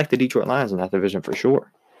coordinator. So I like the Detroit Lions in that division for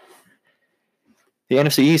sure. The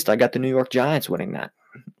NFC East, I got the New York Giants winning that.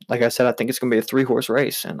 Like I said, I think it's going to be a 3-horse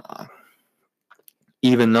race. And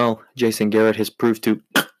even though Jason Garrett has proved to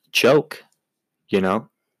choke,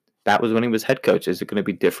 that was when he was head coach. Is it going to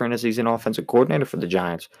be different as he's an offensive coordinator for the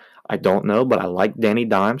Giants? I don't know, but I like Danny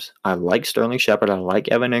Dimes. I like Sterling Shepard. I like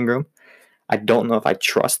Evan Ingram. I don't know if I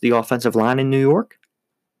trust the offensive line in New York,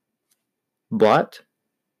 but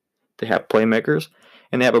they have playmakers,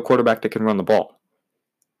 and they have a quarterback that can run the ball.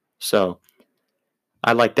 So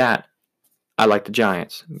I like that. I like the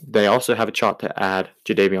Giants. They also have a shot to add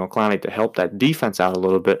Jadeveon Clowney to help that defense out a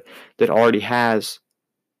little bit that already has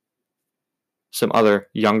some other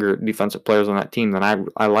younger defensive players on that team that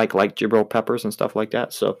I like Jabril Peppers and stuff like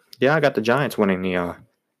that. So, yeah, I got the Giants winning the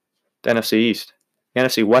NFC East. The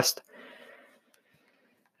NFC West.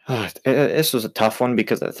 This was a tough one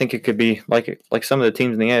because I think it could be like some of the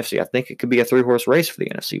teams in the AFC. I think it could be a 3-horse race for the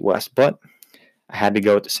NFC West, but I had to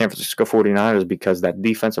go with the San Francisco 49ers because that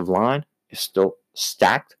defensive line is still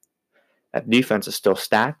stacked. That defense is still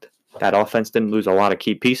stacked. That offense didn't lose a lot of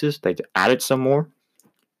key pieces. They added some more.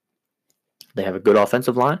 They have a good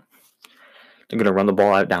offensive line. They're going to run the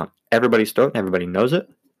ball out down everybody's throat, and everybody knows it.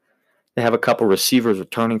 They have a couple receivers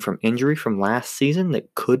returning from injury from last season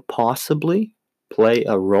that could possibly play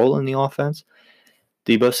a role in the offense.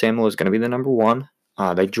 Deebo Samuel is going to be the number one.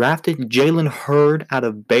 They drafted Jalen Hurd out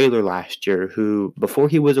of Baylor last year, who, before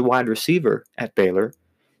he was a wide receiver at Baylor,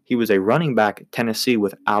 he was a running back at Tennessee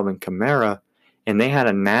with Alvin Kamara, and they had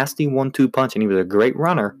a nasty 1-2 punch, and he was a great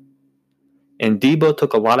runner. And Deebo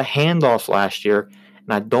took a lot of handoffs last year,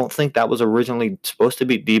 and I don't think that was originally supposed to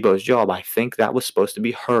be Deebo's job. I think that was supposed to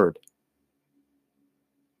be Hurd.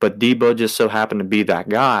 But Deebo just so happened to be that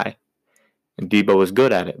guy, and Deebo was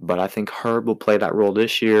good at it. But I think Hurd will play that role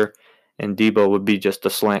this year, and Deebo would be just the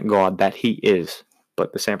slant guard that he is.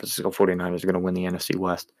 But the San Francisco 49ers are going to win the NFC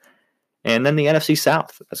West. And then the NFC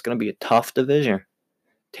South, that's going to be a tough division.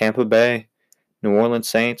 Tampa Bay, New Orleans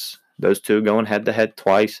Saints, those two going head-to-head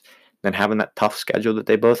twice, then having that tough schedule that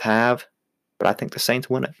they both have. But I think the Saints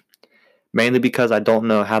win it. Mainly because I don't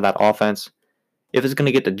know how that offense, if it's going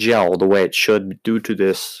to get to gel the way it should due to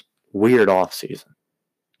this weird offseason.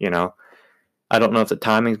 I don't know if the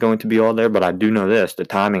timing is going to be all there, but I do know this. The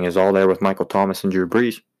timing is all there with Michael Thomas and Drew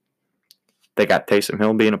Brees. They got Taysom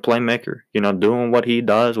Hill being a playmaker, doing what he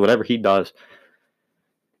does, whatever he does.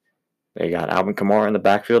 They got Alvin Kamara in the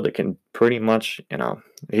backfield that can pretty much,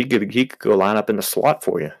 he could go line up in the slot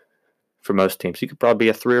for you for most teams. He could probably be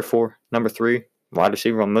a 3 or 4, number 3 wide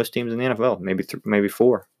receiver on most teams in the NFL, maybe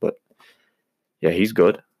 4. But, yeah, he's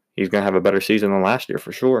good. He's going to have a better season than last year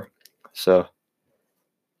for sure. So,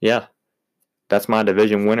 yeah, that's my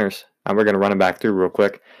division winners. And we're going to run it back through real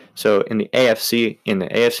quick. So in the AFC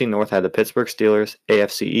North, I had the Pittsburgh Steelers.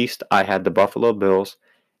 AFC East, I had the Buffalo Bills.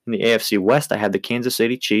 In the AFC West, I had the Kansas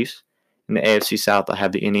City Chiefs. In the AFC South, I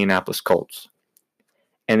have the Indianapolis Colts.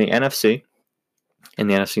 In the NFC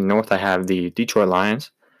North, I have the Detroit Lions.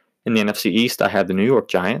 In the NFC East, I have the New York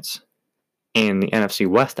Giants. In the NFC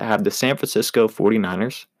West, I have the San Francisco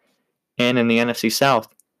 49ers. And in the NFC South,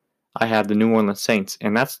 I have the New Orleans Saints.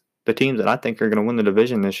 And that's the teams that I think are going to win the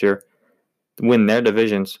division this year, win their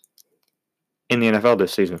divisions in the NFL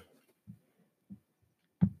this season.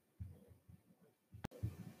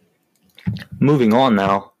 Moving on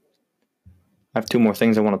now, I have 2 more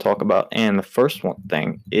things I want to talk about. And the first one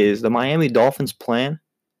thing is the Miami Dolphins' plan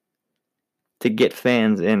to get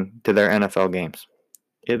fans into their NFL games.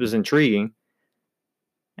 It was intriguing,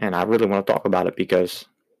 and I really want to talk about it because,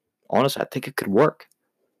 honestly, I think it could work.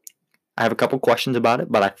 I have a couple questions about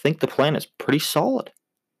it, but I think the plan is pretty solid.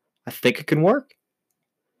 I think it can work.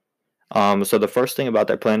 So the first thing about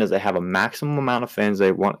their plan is they have a maximum amount of fans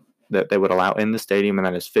they want that they would allow in the stadium, and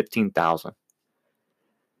that is 15,000.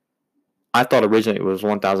 I thought originally it was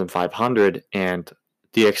 1,500, and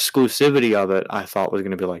the exclusivity of it I thought was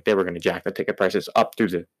going to be like they were going to jack the ticket prices up through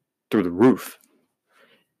the roof,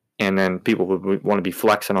 and then people would want to be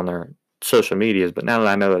flexing on their social medias. But now that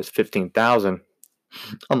I know it's 15,000,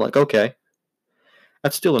 I'm like, okay,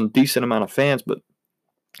 that's still a decent amount of fans, but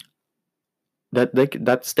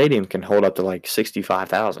that stadium can hold up to like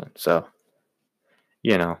 65,000. So,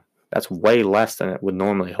 that's way less than it would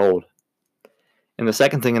normally hold. And the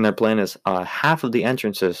second thing in their plan is half of the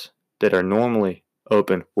entrances that are normally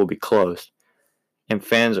open will be closed. And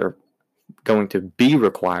fans are going to be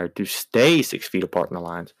required to stay 6 feet apart in the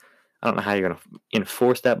lines. I don't know how you're going to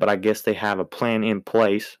enforce that, but I guess they have a plan in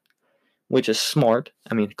place, which is smart.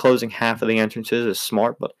 I mean, closing half of the entrances is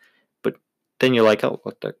smart, but then you're like, oh,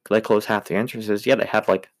 what they close half the entrances? Yeah, they have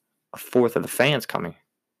like a fourth of the fans coming.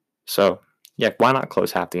 So, yeah, why not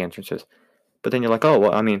close half the entrances? But then you're like, oh,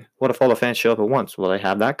 well, I mean, what if all the fans show up at once? Well, they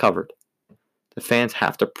have that covered. The fans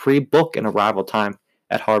have to pre-book an arrival time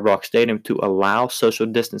at Hard Rock Stadium to allow social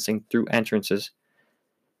distancing through entrances.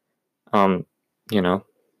 So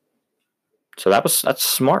that's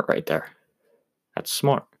smart right there. That's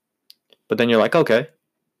smart. But then you're like, okay,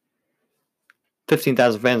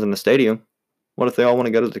 15,000 fans in the stadium. What if they all want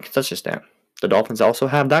to go to the concession stand? The Dolphins also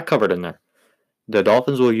have that covered in there. The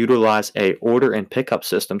Dolphins will utilize a order and pickup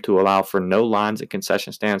system to allow for no lines at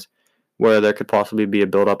concession stands where there could possibly be a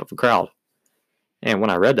buildup of a crowd. And when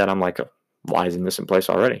I read that, I'm like, why isn't this in place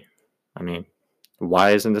already? I mean,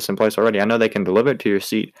 why isn't this in place already? I know they can deliver it to your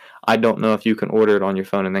seat. I don't know if you can order it on your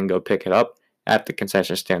phone and then go pick it up at the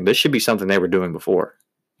concession stand. This should be something they were doing before.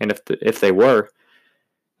 And if they were,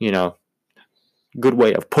 good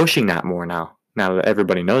way of pushing that more now that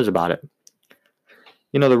everybody knows about it.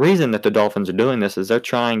 The reason that the Dolphins are doing this is they're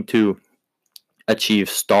trying to achieve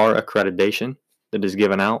star accreditation that is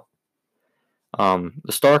given out. The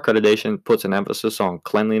STAR accreditation puts an emphasis on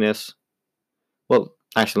cleanliness. Well,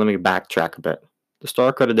 actually, let me backtrack a bit. The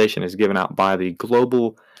STAR accreditation is given out by the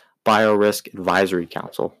Global Biorisk Advisory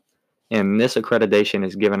Council, and this accreditation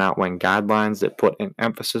is given out when guidelines that put an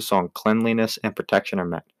emphasis on cleanliness and protection are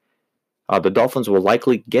met. The Dolphins will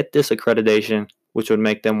likely get this accreditation, which would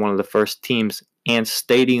make them one of the first teams and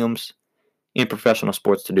stadiums in professional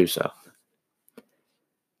sports to do so.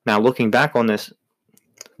 Now, looking back on this,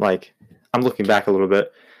 I'm looking back a little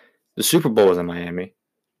bit. The Super Bowl was in Miami,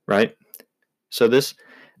 right? So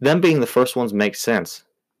them being the first ones makes sense.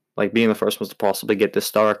 Like being the first ones to possibly get this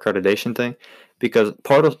STAR accreditation thing, because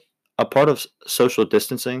a part of social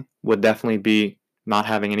distancing would definitely be not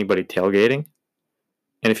having anybody tailgating.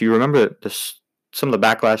 And if you remember, some of the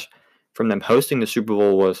backlash from them hosting the Super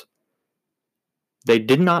Bowl was they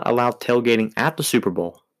did not allow tailgating at the Super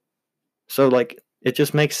Bowl. So, it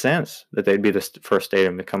just makes sense that they'd be the first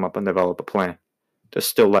stadium to come up and develop a plan to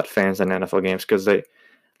still let fans in NFL games, because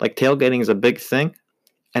tailgating is a big thing,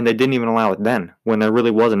 and they didn't even allow it then when there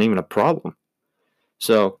really wasn't even a problem.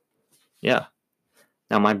 So, yeah.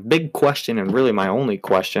 Now, my big question, and really my only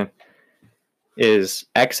question, is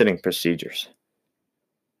exiting procedures.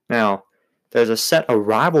 Now, there's a set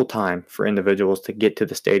arrival time for individuals to get to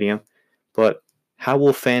the stadium, but how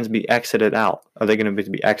will fans be exited out? Are they going to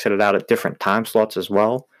be exited out at different time slots as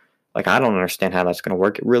well? I don't understand how that's going to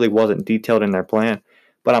work. It really wasn't detailed in their plan,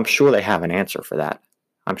 but I'm sure they have an answer for that.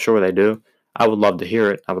 I'm sure they do. I would love to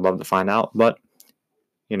hear it. I would love to find out, but,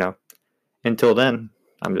 until then,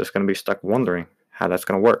 I'm just going to be stuck wondering how that's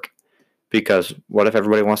going to work. Because what if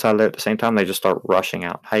everybody wants out of there at the same time? They just start rushing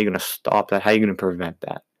out. How are you going to stop that? How are you going to prevent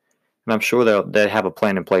that? And I'm sure they have a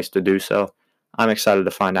plan in place to do so. I'm excited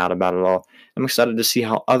to find out about it all. I'm excited to see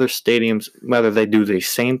how other stadiums, whether they do the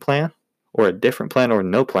same plan or a different plan or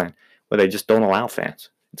no plan, where they just don't allow fans.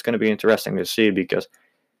 It's going to be interesting to see, because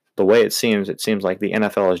the way it seems like the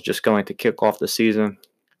NFL is just going to kick off the season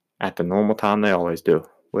at the normal time they always do,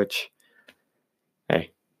 which,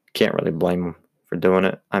 hey, can't really blame them for doing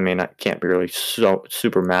it. I mean, I can't be really so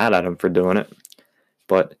super mad at them for doing it.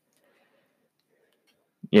 But,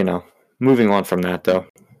 moving on from that, though,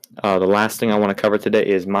 the last thing I want to cover today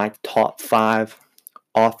is my top 5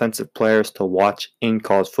 offensive players to watch in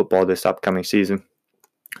college football this upcoming season.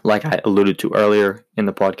 Like I alluded to earlier in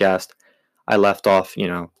the podcast, I left off,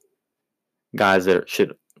 guys that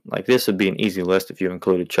should, this would be an easy list if you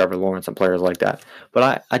included Trevor Lawrence and players like that.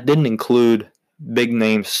 But I didn't include big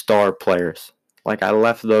name star players. I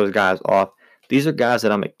left those guys off. These are guys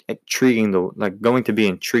that I'm going to be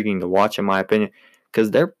intriguing to watch, in my opinion,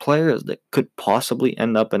 because they're players that could possibly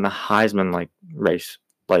end up in the Heisman race.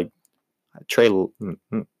 Trey,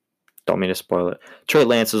 don't mean to spoil it. Trey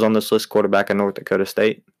Lance is on this list, quarterback of North Dakota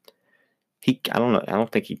State. I don't know. I don't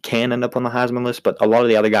think he can end up on the Heisman list, but a lot of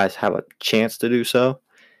the other guys have a chance to do so.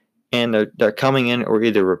 And they're coming in or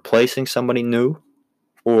either replacing somebody new,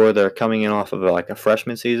 or they're coming in off of a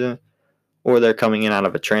freshman season, or they're coming in out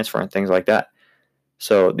of a transfer and things like that.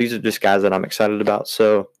 So these are just guys that I'm excited about.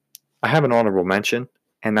 So I have an honorable mention,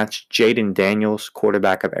 and that's Jayden Daniels,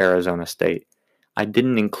 quarterback of Arizona State. I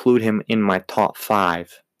didn't include him in my top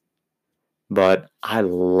 5, but I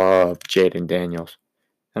love Jayden Daniels,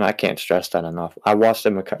 and I can't stress that enough. I watched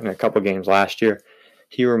him in a couple games last year.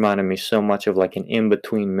 He reminded me so much of an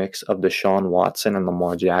in-between mix of Deshaun Watson and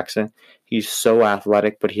Lamar Jackson. He's so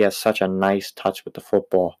athletic, but he has such a nice touch with the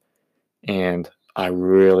football, and I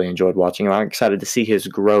really enjoyed watching him. I'm excited to see his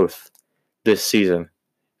growth this season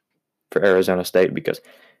for Arizona State, because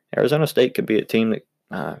Arizona State could be a team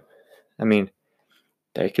that,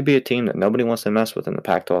 they could be a team that nobody wants to mess with in the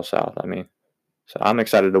Pac-12 South. So I'm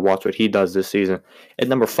excited to watch what he does this season. At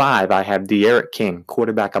number 5, I have D'Eriq King,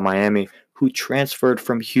 quarterback of Miami, who transferred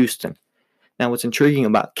from Houston. Now, what's intriguing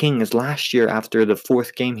about King is last year, after the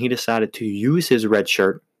 4th game, he decided to use his red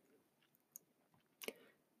shirt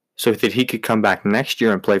so that he could come back next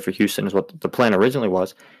year and play for Houston, is what the plan originally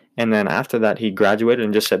was. And then after that, he graduated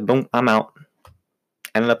and just said, boom, I'm out.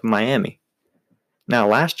 Ended up in Miami. Now,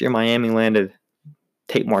 last year, Miami landed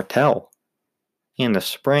Tate Martell in the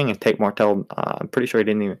spring, and Tate Martell, I'm pretty sure he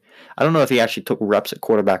didn't even, I don't know if he actually took reps at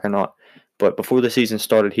quarterback or not, but before the season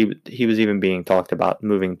started, he was even being talked about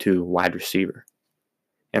moving to wide receiver.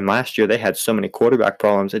 And last year, they had so many quarterback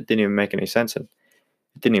problems, it didn't even make any sense, and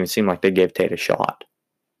it didn't even seem like they gave Tate a shot.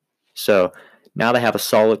 So now they have a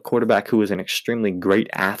solid quarterback who is an extremely great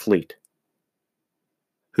athlete,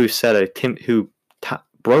 who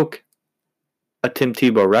broke a Tim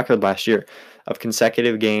Tebow record last year of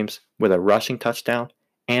consecutive games with a rushing touchdown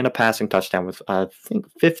and a passing touchdown with, I think,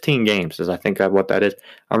 15 games is I think what that is.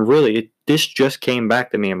 This just came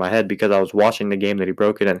back to me in my head because I was watching the game that he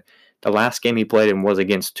broke it in. The last game he played in was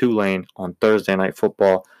against Tulane on Thursday Night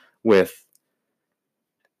Football with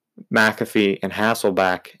McAfee and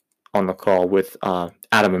Hasselback on the call with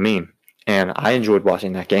Adam Amin. And I enjoyed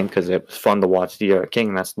watching that game because it was fun to watch D'Eriq King.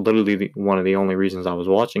 And that's literally one of the only reasons I was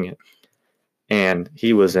watching it. And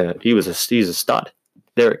he's a stud.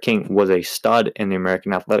 D'Eriq King was a stud in the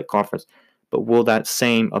American Athletic Conference. But will that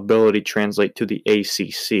same ability translate to the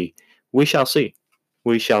ACC? We shall see.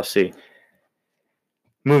 We shall see.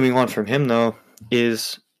 Moving on from him, though,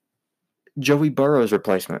 is Joey Burrow's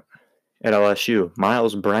replacement at LSU,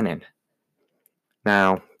 Miles Brennan.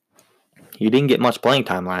 Now, he didn't get much playing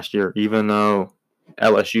time last year, even though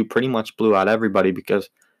LSU pretty much blew out everybody because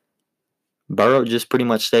Burrow just pretty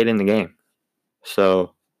much stayed in the game.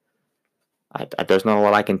 So, there's not a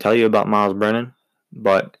lot I can tell you about Miles Brennan,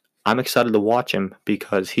 but I'm excited to watch him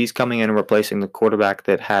because he's coming in and replacing the quarterback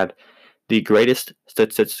that had the greatest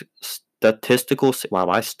statistical. Wow,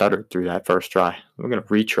 I stuttered through that first try. We're going to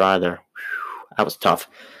retry there. Whew, that was tough.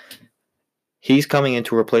 He's coming in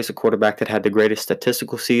to replace a quarterback that had the greatest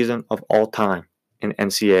statistical season of all time in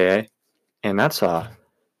NCAA, and that's a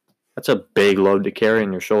big load to carry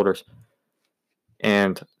on your shoulders.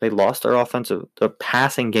 And they lost their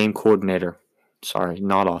passing game coordinator. Sorry,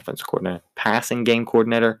 not offensive coordinator. Passing game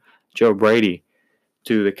coordinator, Joe Brady,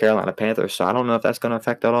 to the Carolina Panthers. So I don't know if that's going to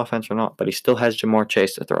affect that offense or not, but he still has Jamar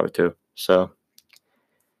Chase to throw to. So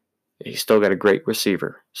he's still got a great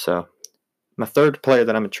receiver. So my third player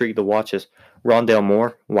that I'm intrigued to watch is Rondale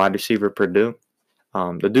Moore, wide receiver, Purdue.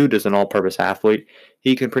 The dude is an all-purpose athlete.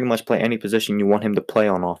 He can pretty much play any position you want him to play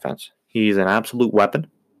on offense. He's an absolute weapon.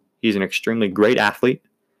 He's an extremely great athlete,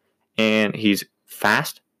 and he's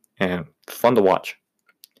fast and fun to watch.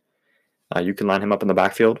 You can line him up in the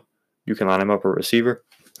backfield. You can line him up as a receiver.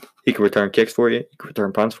 He can return kicks for you. He can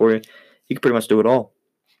return punts for you. He can pretty much do it all.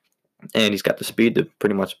 And he's got the speed to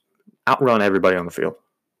pretty much outrun everybody on the field.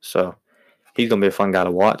 So he's going to be a fun guy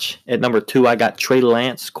to watch. At number 2, I got Trey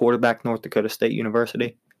Lance, quarterback, North Dakota State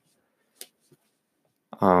University.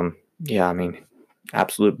 Absolute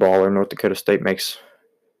baller. North Dakota State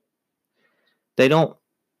they don't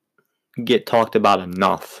get talked about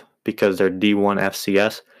enough because they're D1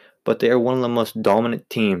 FCS, but they are one of the most dominant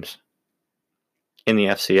teams in the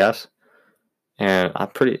FCS. And I'm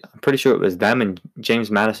pretty sure it was them and James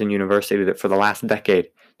Madison University that for the last decade,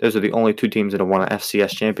 those are the only 2 teams that have won an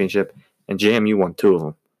FCS championship, and JMU won 2 of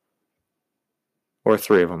them. Or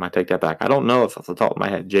 3 of them, I take that back. I don't know if off the top of my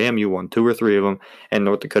head. JMU won 2 or 3 of them, and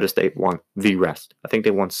North Dakota State won the rest. I think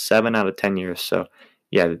they won 7 out of 10 years, so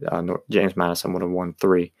yeah, James Madison would have won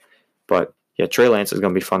 3. But yeah, Trey Lance is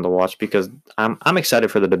going to be fun to watch because I'm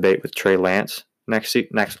excited for the debate with Trey Lance next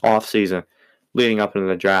off season, leading up into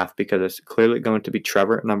the draft, because it's clearly going to be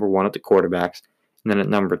Trevor at number 1 at the quarterbacks, and then at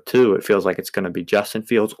number 2, it feels like it's going to be Justin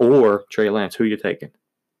Fields or Trey Lance. Who are you taking?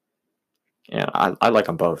 Yeah, I like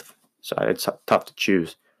them both, so it's tough to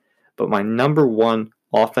choose. But my number 1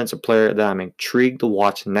 offensive player that I'm intrigued to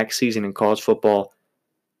watch next season in college football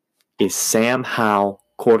is Sam Howell,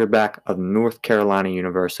 quarterback of North Carolina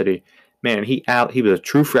University. Man, he was a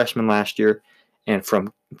true freshman last year, and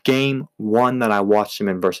from game 1 that I watched him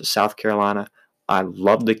in versus South Carolina, I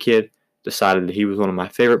loved the kid. Decided that he was one of my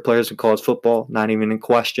favorite players in college football, not even in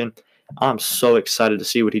question. I'm so excited to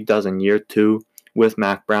see what he does in year 2 with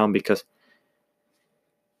Mack Brown because,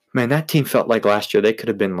 man, that team felt like last year they could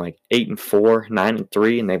have been like 8-4,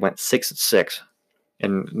 9-3, and they went 6-6.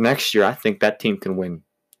 And next year, I think that team can win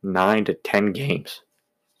 9 to 10 games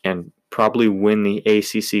and probably win the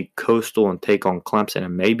ACC Coastal and take on Clemson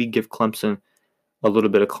and maybe give Clemson a little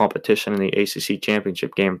bit of competition in the ACC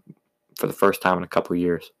championship game for the first time in a couple of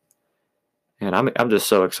years. And I'm just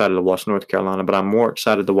so excited to watch North Carolina, but I'm more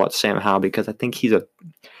excited to watch Sam Howell because I think he is a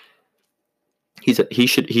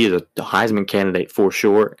Heisman candidate for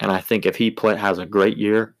sure. And I think if he has a great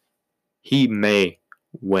year, he may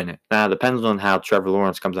win it. Now it depends on how Trevor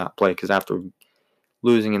Lawrence comes out and play, because after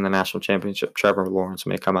losing in the national championship, Trevor Lawrence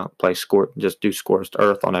may come out and play just do scores to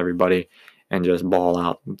earth on everybody and just ball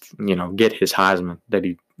out, get his Heisman that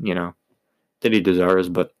he deserves.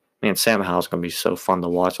 But man, Sam Howell's going to be so fun to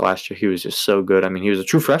watch. Last year, he was just so good. I mean, he was a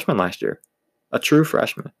true freshman last year. A true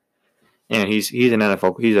freshman. And he's an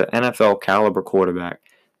NFL caliber quarterback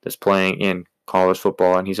that's playing in college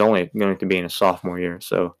football, and he's only going to be in his sophomore year.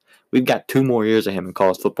 So we've got 2 more years of him in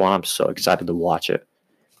college football, and I'm so excited to watch it.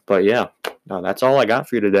 But yeah, that's all I got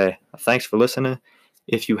for you today. Thanks for listening.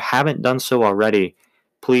 If you haven't done so already,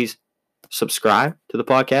 please subscribe to the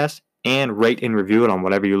podcast and rate and review it on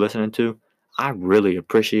whatever you're listening to. I really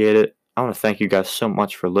appreciate it. I want to thank you guys so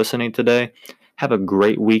much for listening today. Have a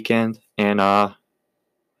great weekend. And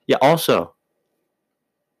yeah, also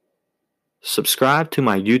subscribe to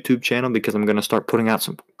my YouTube channel because I'm going to start putting out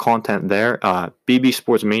some content there. BB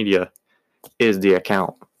Sports Media is the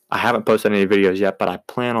account. I haven't posted any videos yet, but I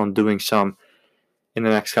plan on doing some in the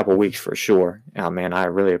next couple of weeks for sure. Man, I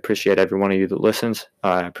really appreciate every one of you that listens.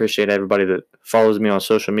 I appreciate everybody that follows me on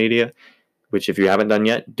social media, which if you haven't done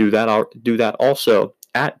yet, do that. I'll do that also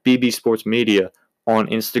at BB Sports Media on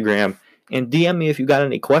Instagram. And DM me if you got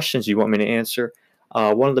any questions you want me to answer.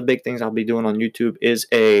 One of the big things I'll be doing on YouTube is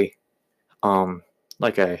a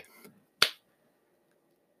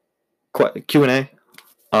Q&A.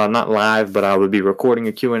 Not live, but I would be recording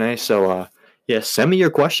a Q&A. So, yeah, send me your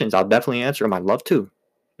questions. I'll definitely answer them. I'd love to.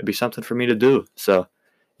 It'd be something for me to do. So,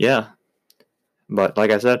 yeah. But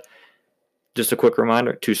like I said, just a quick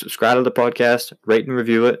reminder to subscribe to the podcast, rate and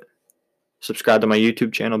review it, subscribe to my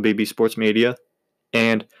YouTube channel, BB Sports Media,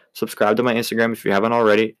 and subscribe to my Instagram if you haven't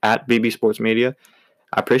already, at BB Sports Media.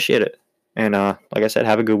 I appreciate it. And like I said,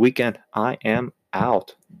 have a good weekend. I am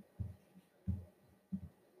out.